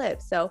 hopefully, or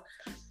live. So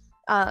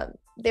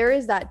there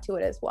is that to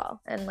it as well.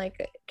 And like,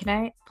 can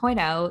I point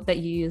out that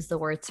you use the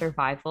word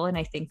survival, and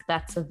I think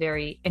that's a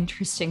very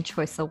interesting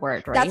choice of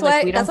word, right?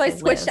 That's why I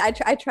switched.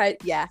 I tried.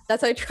 Yeah,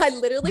 that's why I tried.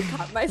 Literally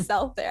caught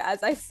myself there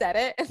as I said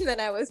it, and then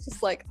I was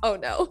just like, oh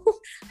no,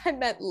 I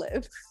meant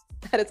live.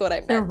 That is what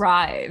I meant.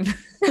 Thrive.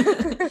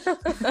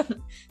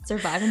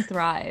 Survive and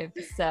thrive.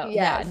 So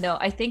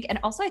I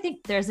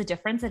think there's a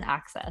difference in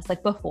access.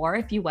 Like before,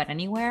 if you went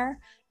anywhere,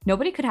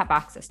 nobody could have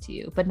access to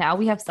you. But now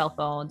we have cell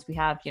phones, we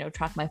have,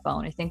 track my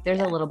phone. I think there's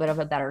a little bit of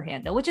a better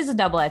handle, which is a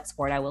double-edged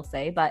sword, I will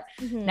say. But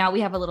now we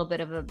have a little bit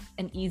of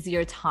an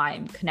easier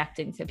time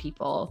connecting to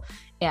people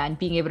and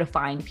being able to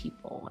find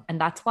people.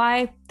 And that's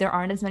why there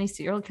aren't as many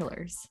serial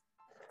killers.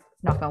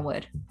 Knock on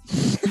wood.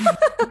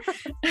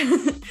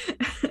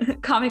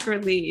 Comic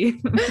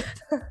relief.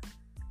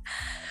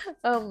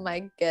 Oh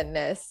my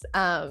goodness.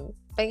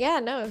 But yeah,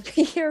 no,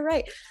 you're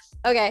right.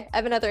 Okay, I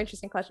have another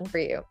interesting question for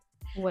you.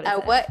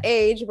 At what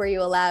age were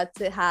you allowed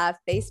to have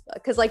Facebook?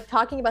 Because like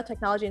talking about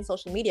technology and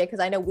social media, because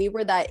I know we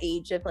were that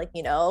age of like,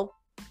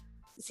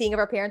 seeing if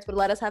our parents would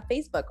let us have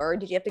Facebook, or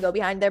did you have to go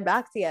behind their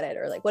back to get it?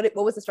 Or like, what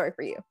was the story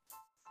for you?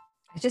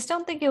 I just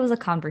don't think it was a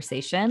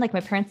conversation. Like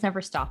my parents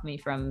never stopped me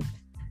from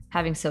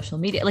having social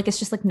media. Like it's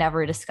just like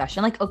never a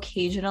discussion. Like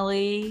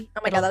occasionally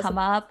it'll come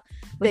up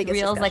with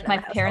reels. Like my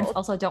parents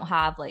also don't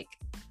have like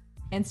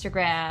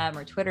Instagram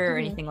or Twitter or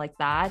anything like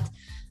that.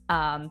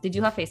 They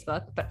do have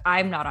Facebook, but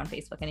I'm not on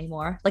Facebook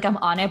anymore. Like I'm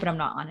on it, but I'm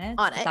not on it.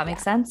 If that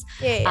makes sense.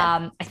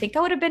 Yeah. I think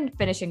I would have been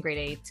finishing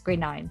grade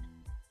 9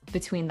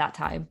 between that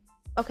time.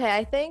 Okay,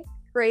 I think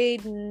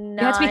grade 9.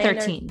 You had to be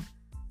 13.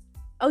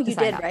 Oh, you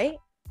did, right?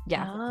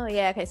 Yeah. Oh,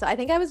 yeah. Okay. So I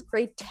think I was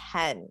grade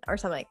 10 or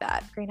something like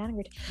that. Grade 9 or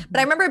grade 10. But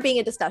I remember it being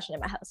a discussion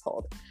in my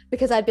household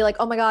because I'd be like,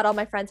 oh my God, all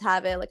my friends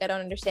have it. Like, I don't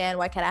understand.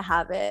 Why can't I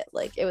have it?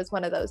 Like, it was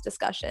one of those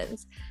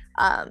discussions.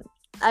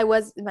 I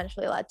was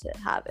eventually allowed to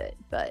have it.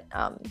 But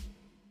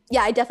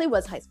yeah, I definitely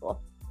was high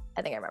school.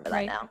 I think I remember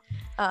that now.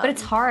 But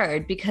it's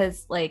hard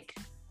because like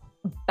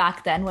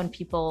back then when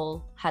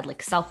people had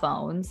like cell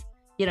phones,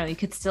 you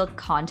could still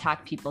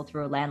contact people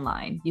through a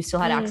landline. You still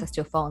had access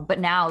to a phone. But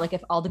now, like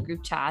if all the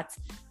group chats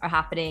are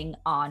happening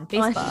on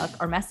Facebook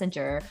or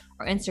Messenger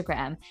or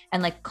Instagram,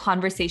 and like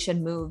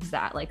conversation moves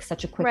at like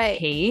such a quick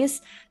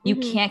pace, you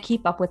can't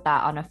keep up with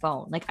that on a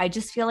phone. Like I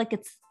just feel like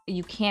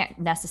you can't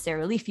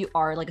necessarily, if you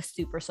are like a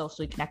super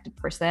socially connected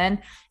person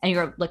and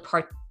you're like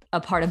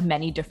a part of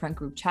many different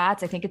group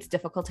chats, I think it's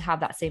difficult to have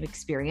that same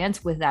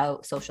experience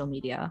without social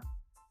media.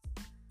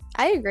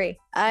 I agree.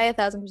 I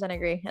 1000%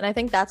 agree. And I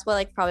think that's what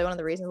like probably one of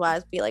the reasons why I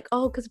was be like,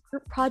 oh, because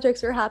group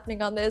projects are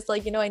happening on this.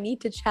 Like, I need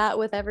to chat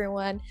with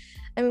everyone.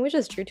 I mean, which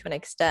is true to an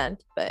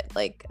extent. But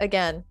like,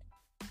 again,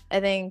 I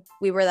think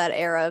we were that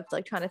era of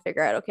like trying to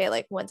figure out, okay,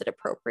 like when's it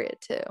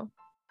appropriate to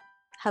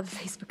have a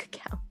Facebook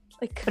account?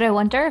 Like, but I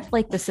wonder if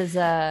like this is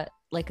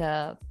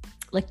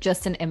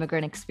just an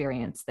immigrant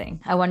experience thing.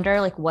 I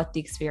wonder like what the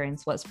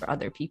experience was for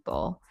other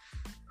people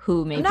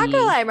who maybe. I'm not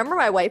gonna lie, I remember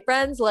my white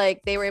friends,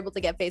 like they were able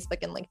to get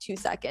Facebook in like 2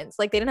 seconds.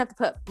 Like they didn't have to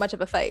put much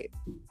of a fight.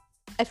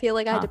 I feel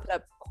like I had to put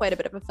up quite a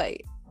bit of a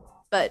fight.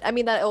 But I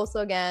mean, that also,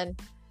 again,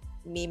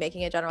 me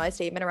making a generalized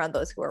statement around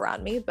those who were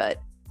around me,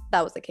 but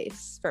that was the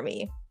case for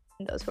me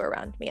and those who were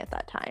around me at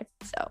that time.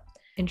 So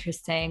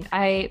interesting.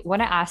 I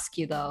want to ask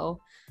you though,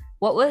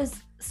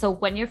 so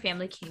when your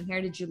family came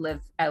here, did you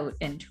live out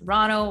in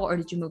Toronto or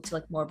did you move to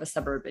like more of a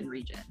suburban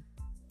region?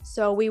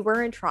 So we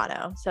were in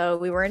Toronto.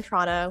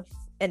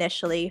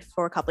 Initially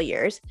for a couple of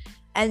years,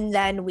 and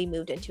then we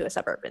moved into a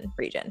suburban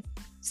region.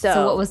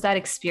 So what was that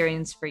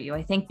experience for you?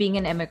 I think being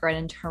an immigrant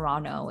in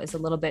Toronto is a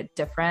little bit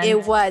different.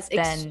 It was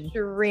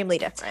extremely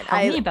different.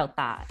 Tell me about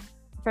that.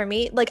 For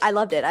me, like I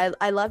loved it.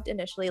 I loved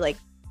initially, like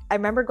I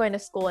remember going to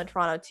school in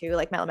Toronto too,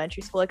 like my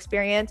elementary school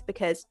experience,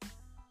 because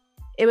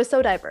it was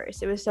so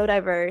diverse.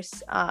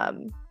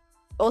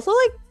 Also,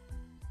 like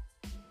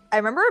I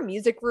remember a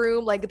music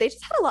room, like they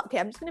just had a lot. Okay,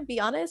 I'm just gonna be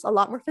honest, a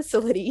lot more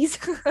facilities,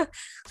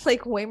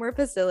 like way more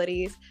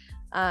facilities.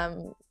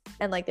 And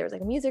like there was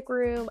like a music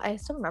room. I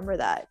still remember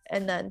that.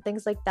 And then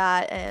things like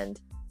that. And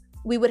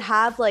we would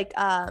have like,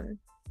 oh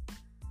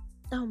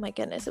my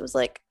goodness, it was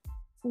like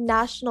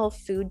National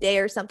Food Day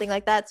or something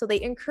like that. So they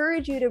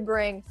encourage you to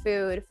bring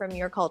food from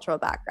your cultural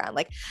background.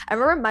 Like I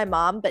remember my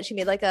mom, but she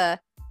made like a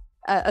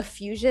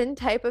fusion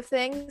type of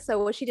thing.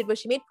 So what she did was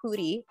she made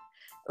puri.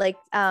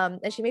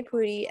 And she made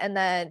puri and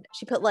then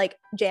she put like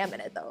jam in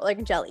it though,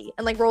 like jelly,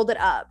 and like rolled it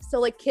up. So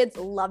like kids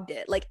loved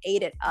it, like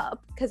ate it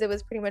up because it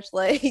was pretty much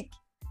like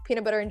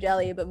peanut butter and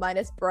jelly, but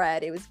minus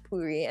bread. It was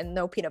puri and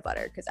no peanut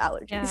butter because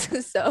allergies. Yeah.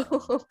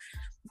 So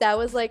that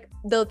was like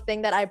the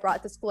thing that I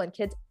brought to school and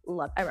kids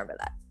loved. I remember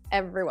that.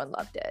 Everyone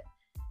loved it.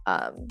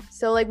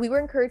 So like we were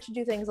encouraged to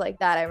do things like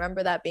that. I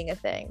remember that being a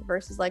thing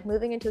versus like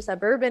moving into a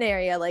suburban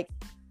area. Like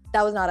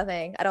that was not a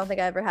thing. I don't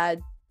think I ever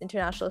had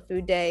International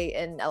Food Day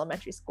in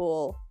elementary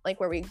school,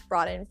 like where we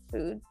brought in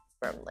food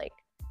from like,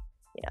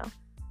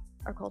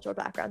 our cultural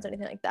backgrounds,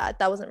 anything like that.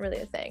 That wasn't really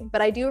a thing.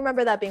 But I do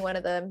remember that being one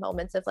of the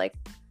moments of like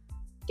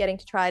getting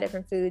to try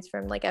different foods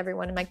from like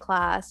everyone in my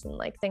class and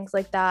like things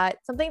like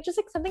that. Something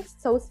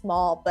so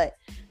small, but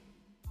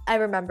I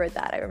remember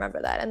that.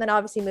 And then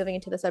obviously moving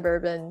into the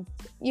suburban,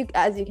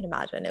 as you can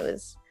imagine, it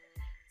was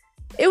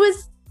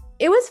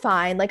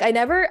fine. Like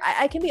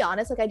I can be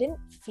honest, like I didn't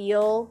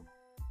feel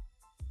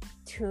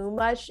too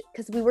much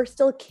because we were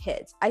still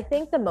kids. I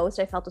think the most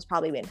I felt was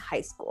probably in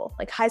high school.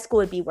 Like high school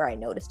would be where I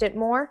noticed it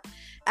more.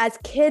 As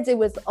kids, it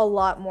was a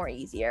lot more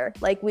easier.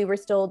 Like we were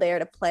still there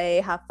to play,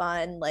 have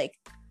fun, like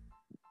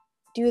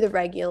do the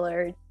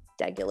regular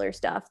regular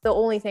stuff. The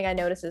only thing I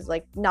noticed is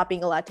like not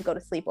being allowed to go to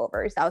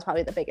sleepovers. That was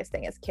probably the biggest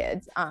thing as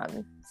kids.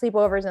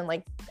 Sleepovers and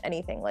like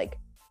anything like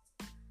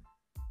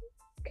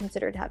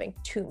considered having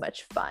too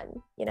much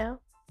fun, you know?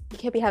 You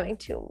can't be having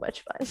too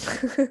much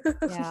fun.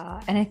 Yeah.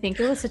 And I think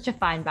it was such a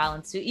fine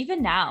balance too.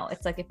 Even now,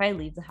 it's like if I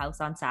leave the house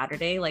on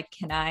Saturday, like,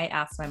 can I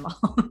ask my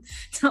mom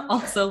to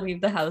also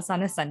leave the house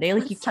on a Sunday?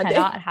 Like, you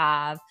cannot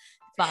have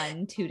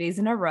fun 2 days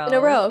in a row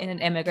in an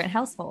immigrant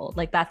household.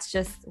 Like, that's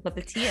just what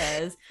the tea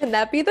is. Can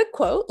that be the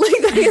quote?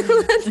 Like,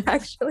 that's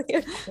actually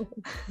a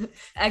quote.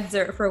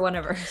 Excerpt for one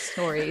of our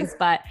stories,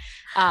 but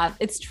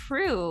it's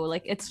true.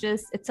 Like, it's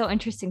so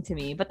interesting to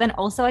me. But then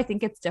also I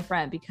think it's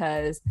different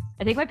because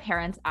I think my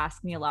parents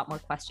ask me a lot more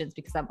questions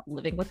because I'm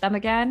living with them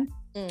again.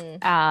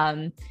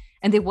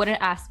 And they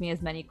wouldn't ask me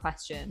as many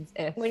questions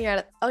if when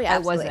you're I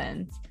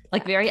wasn't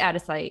like very out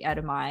of sight, out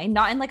of mind,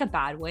 not in like a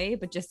bad way,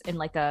 but just in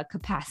like a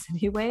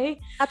capacity way.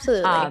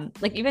 Absolutely.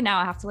 Like even now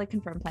I have to like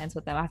confirm plans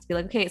with them. I have to be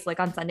like, okay, so like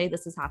on Sunday,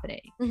 this is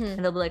happening.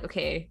 And they'll be like,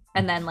 okay.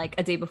 And then like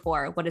a day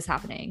before, what is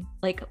happening?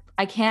 Like,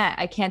 I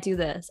can't do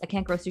this. I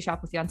can't grocery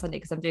shop with you on Sunday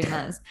because I'm doing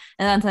this.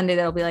 And then on Sunday,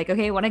 they'll be like,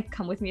 okay, want to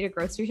come with me to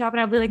grocery shop?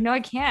 And I'll be like, no,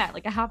 I can't.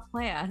 Like, I have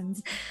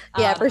plans.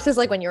 Yeah. Versus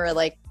like when you were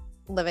like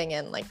living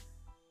in like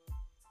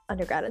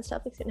undergrad and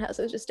stuff, like student house,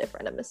 it was just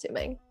different, I'm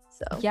assuming.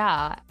 So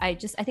yeah, I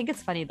think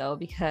it's funny though,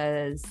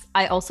 because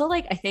I also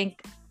like, I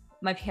think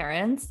my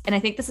parents, and I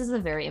think this is a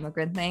very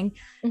immigrant thing,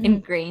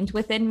 ingrained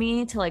within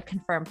me to like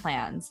confirm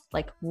plans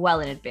like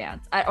well in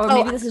advance.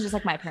 Maybe this is just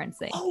like my parents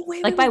thing.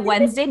 Like by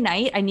Wednesday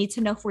night, I need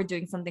to know if we're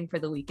doing something for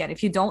the weekend.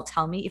 If you don't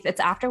tell me, if it's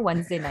after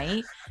Wednesday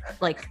night,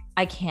 like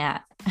I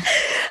can't.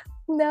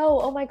 No,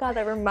 oh my God,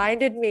 that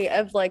reminded me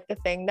of like the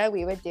thing that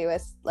we would do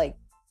as like,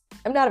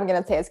 I'm not even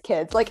gonna say as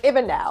kids, like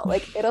even now,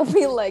 like it'll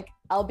be like,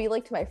 I'll be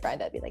like to my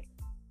friend, I'd be like,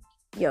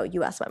 yo,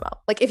 you ask my mom.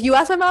 Like if you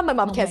ask my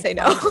mom can't say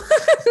no.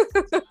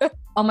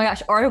 Oh my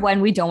gosh. Or when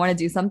we don't want to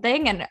do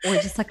something and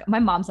we're just like, my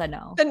mom said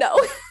no. No.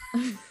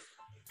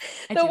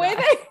 The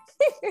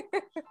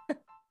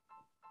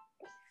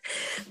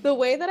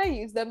way that I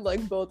use them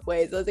like both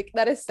ways, I was like,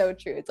 that is so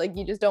true. It's like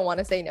you just don't want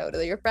to say no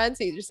to your friend,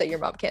 so you just say your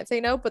mom can't say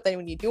no. But then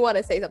when you do want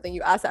to say something,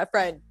 you ask that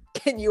friend,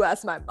 can you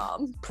ask my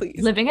mom,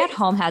 please? Living at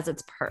home has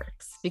its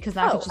perks because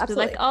now I could just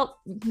absolutely. be like, oh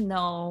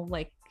no,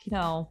 like, you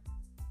know,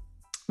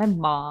 my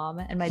mom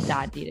and my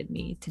dad needed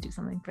me to do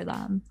something for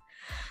them.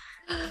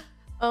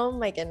 Oh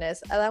my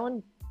goodness. That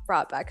one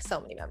brought back so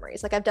many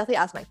memories. Like I've definitely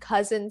asked my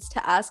cousins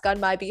to ask on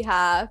my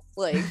behalf,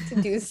 like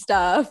to do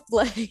stuff,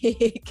 like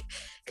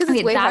because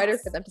it's way harder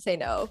for them to say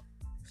no.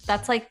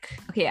 That's like,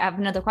 okay, I have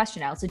another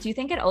question now. So do you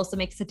think it also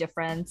makes a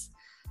difference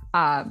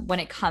when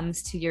it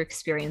comes to your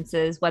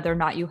experiences, whether or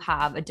not you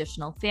have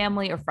additional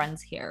family or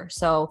friends here?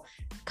 So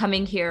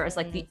coming here as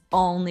like the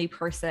only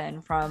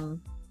person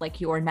from like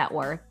your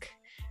network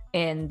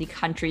in the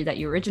country that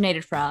you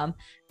originated from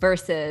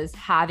versus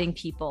having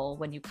people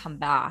when you come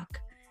back,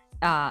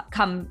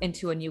 come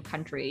into a new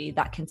country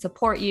that can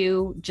support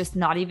you, just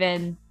not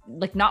even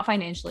like not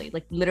financially,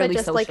 like literally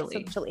just socially.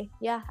 Like socially.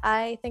 Yeah,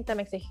 I think that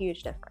makes a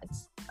huge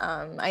difference.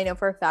 I know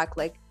for a fact,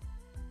 like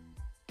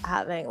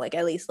having like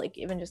at least like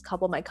even just a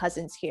couple of my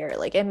cousins here,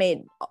 like it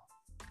made a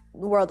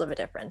world of a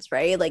difference,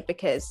 right? Like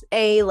because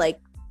like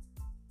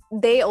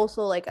they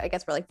also like, I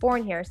guess we're like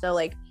born here, so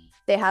like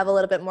they have a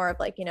little bit more of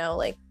like, you know,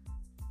 like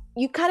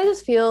you kind of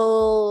just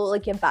feel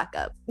like you have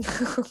backup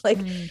like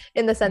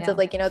in the sense of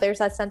like, you know, there's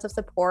that sense of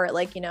support,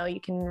 like, you know, you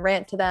can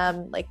rant to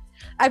them. Like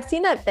I've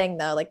seen that thing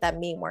though, like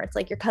that meme where it's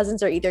like your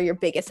cousins are either your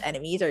biggest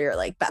enemies or your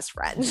like best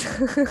friends.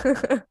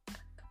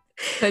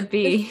 Could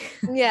be.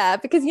 Yeah,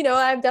 because you know,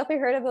 I've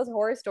definitely heard of those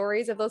horror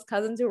stories of those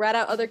cousins who rat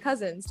out other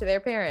cousins to their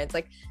parents,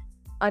 like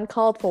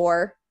uncalled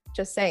for,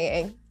 just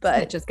saying,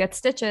 but just get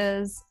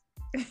stitches.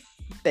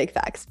 Big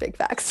facts.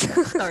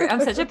 Sorry,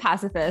 I'm such a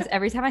pacifist.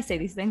 Every time I say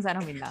these things, I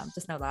don't mean them.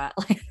 Just know that.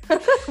 Like,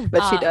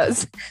 but she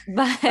does.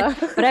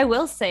 But I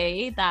will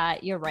say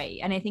that you're right.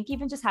 And I think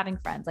even just having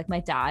friends, like my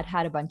dad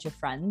had a bunch of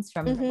friends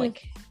from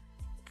like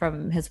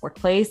from his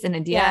workplace in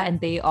India, and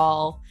they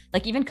all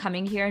like even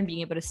coming here and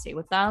being able to stay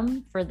with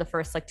them for the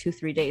first like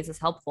 2-3 days is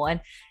helpful.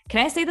 And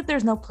can I say that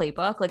there's no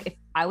playbook? Like if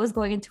I was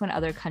going into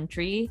another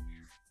country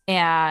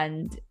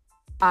and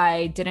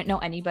I didn't know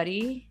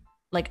anybody,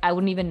 like I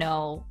wouldn't even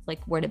know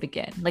like where to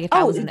begin. Like if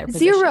I was in their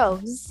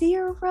position.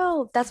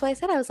 Zero. That's why I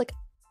said, I was like,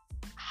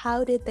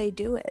 how did they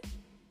do it?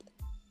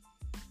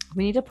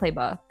 We need a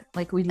playbook.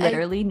 Like we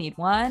literally need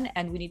one,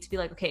 and we need to be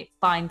like, okay,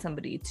 find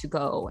somebody to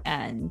go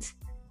and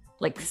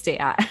like stay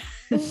at.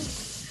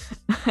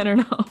 I don't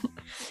know.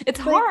 It's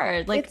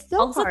hard. Like it's so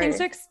also hard.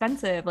 Things are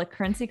expensive, like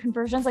currency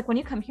conversions. Like when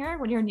you come here,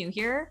 when you're new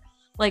here,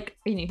 like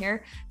are you new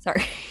here?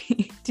 Sorry.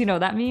 Do you know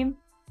that meme?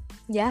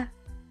 Yeah.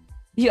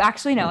 You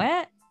actually know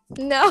it?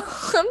 No,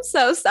 I'm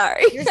so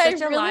sorry. You're such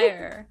a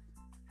liar.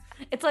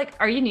 It's like,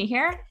 are you new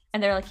here?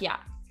 And they're like, yeah.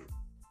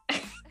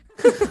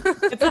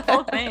 It's a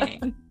whole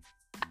thing.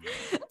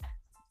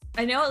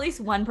 I know at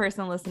least one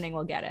person listening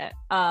will get it.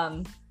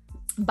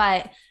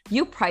 But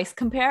you price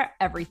compare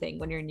everything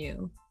when you're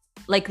new.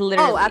 Like Oh,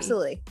 literally,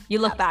 absolutely. you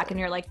look back and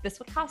Absolutely. you're like, this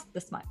would cost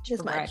this much This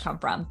from where I much. come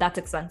from. That's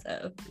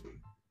expensive.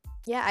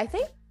 Yeah, I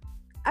think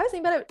I was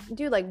thinking about it,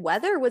 dude, like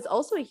weather was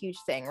also a huge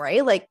thing,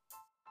 right? Like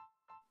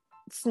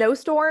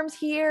snowstorms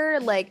here,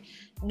 like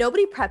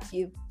nobody preps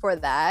you for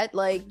that.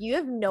 Like you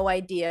have no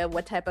idea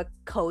what type of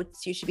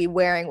coats you should be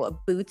wearing,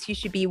 what boots you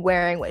should be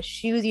wearing, what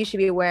shoes you should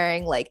be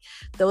wearing. Like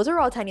those are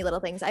all tiny little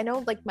things. I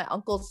know like my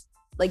uncles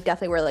like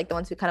definitely were like the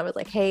ones who kind of was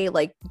like, hey,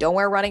 like don't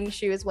wear running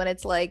shoes when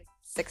it's like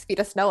 6 feet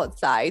of snow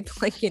outside.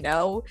 Like,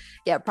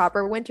 yeah,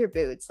 proper winter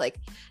boots, like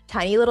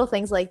tiny little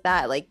things like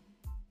that. Like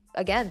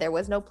again, there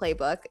was no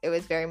playbook. It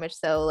was very much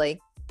so like,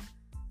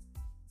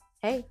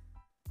 hey,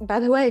 by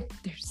the way,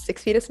 there's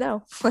 6 feet of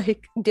snow.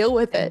 Like, deal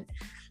with it.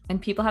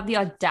 And people have the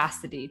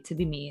audacity to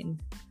be mean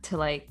to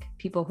like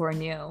people who are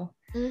new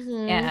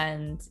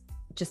and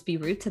just be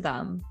rude to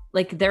them.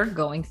 Like they're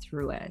going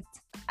through it.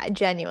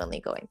 Genuinely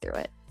going through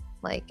it.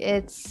 Like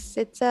it's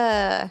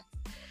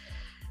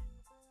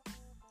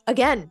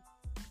again,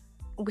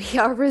 we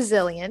are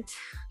resilient.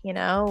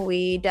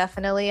 We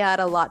definitely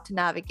had a lot to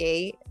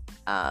navigate.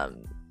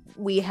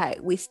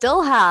 We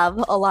still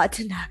have a lot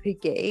to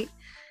navigate.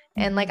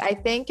 And like I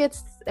think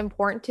it's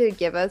important to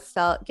give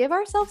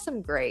ourselves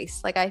some grace.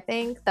 Like I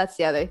think that's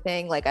the other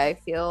thing. Like I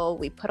feel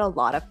we put a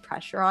lot of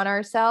pressure on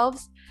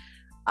ourselves.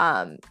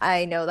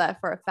 I know that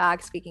for a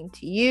fact, speaking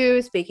to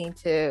you, speaking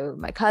to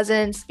my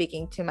cousins,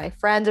 speaking to my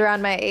friends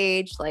around my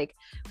age, like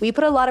we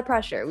put a lot of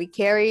pressure. We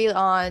carry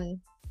on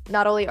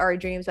not only our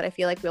dreams, but I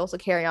feel like we also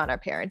carry on our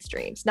parents'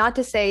 dreams. Not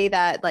to say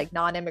that like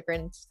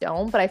non-immigrants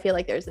don't, but I feel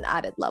like there's an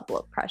added level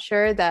of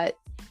pressure that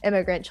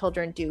immigrant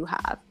children do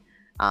have.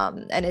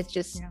 And it's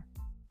just,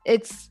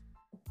 it's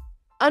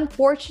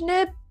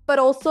unfortunate, but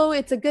also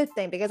it's a good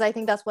thing because I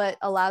think that's what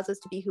allows us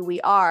to be who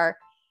we are,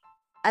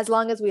 as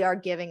long as we are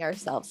giving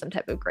ourselves some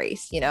type of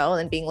grace,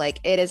 and being like,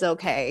 it is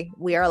okay.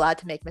 We are allowed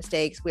to make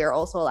mistakes. We are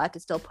also allowed to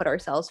still put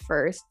ourselves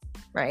first,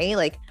 right?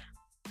 Like,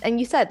 and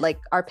you said like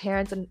our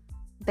parents, and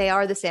they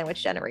are the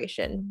sandwich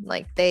generation.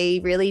 Like they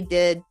really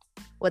did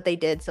what they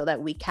did so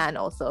that we can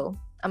also,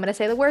 I'm going to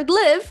say the word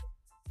live.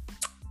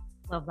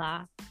 Love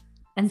that.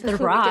 And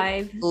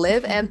thrive.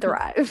 Live and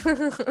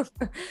thrive.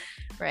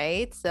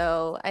 Right?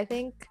 So I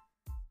think,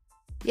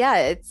 yeah,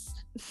 it's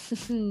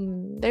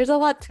there's a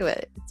lot to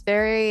it.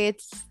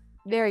 It's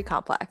very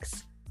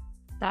complex.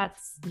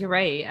 You're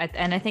right.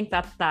 And I think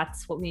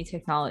that's what we need to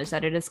acknowledge,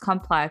 that it is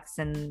complex.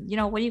 And,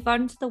 when you go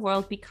into the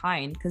world, be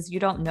kind, because you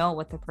don't know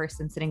what the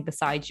person sitting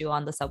beside you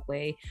on the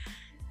subway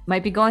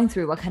might be going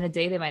through, what kind of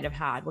day they might have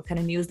had, what kind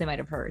of news they might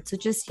have heard. So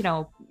just,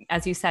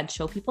 as you said,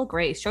 show people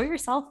grace, show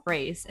yourself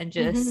grace, and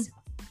just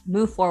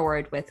move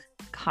forward with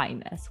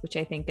kindness, which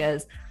I think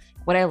is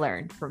what I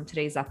learned from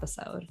today's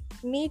episode.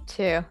 Me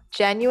too.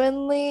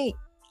 Genuinely,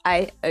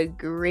 I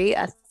agree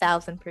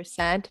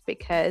 1,000%,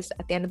 because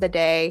at the end of the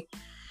day,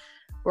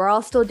 we're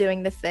all still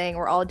doing this thing.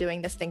 We're all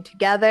doing this thing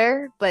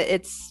together, but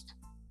it's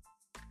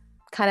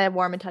kind of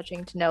warm and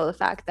touching to know the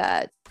fact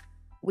that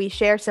we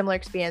share similar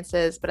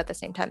experiences, but at the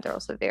same time, they're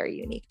also very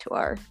unique to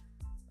our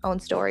own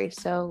story.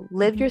 So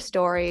live your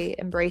story,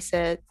 embrace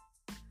it,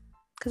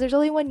 because there's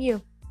only one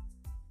you.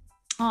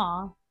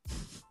 Aw.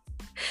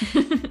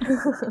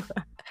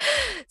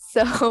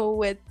 So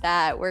with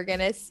that, we're going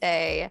to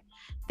say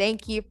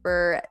thank you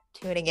for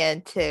tuning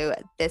in to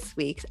this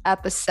week's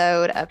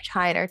episode of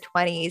China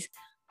 20s.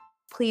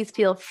 Please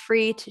feel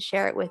free to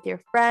share it with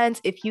your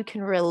friends. If you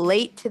can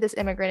relate to this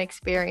immigrant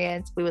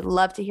experience, we would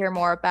love to hear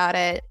more about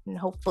it and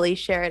hopefully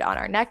share it on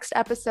our next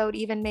episode,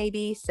 even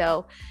maybe.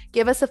 So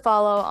give us a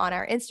follow on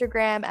our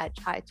Instagram at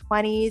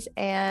Chai20s,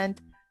 and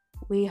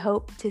we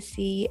hope to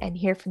see and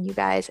hear from you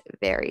guys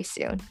very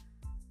soon.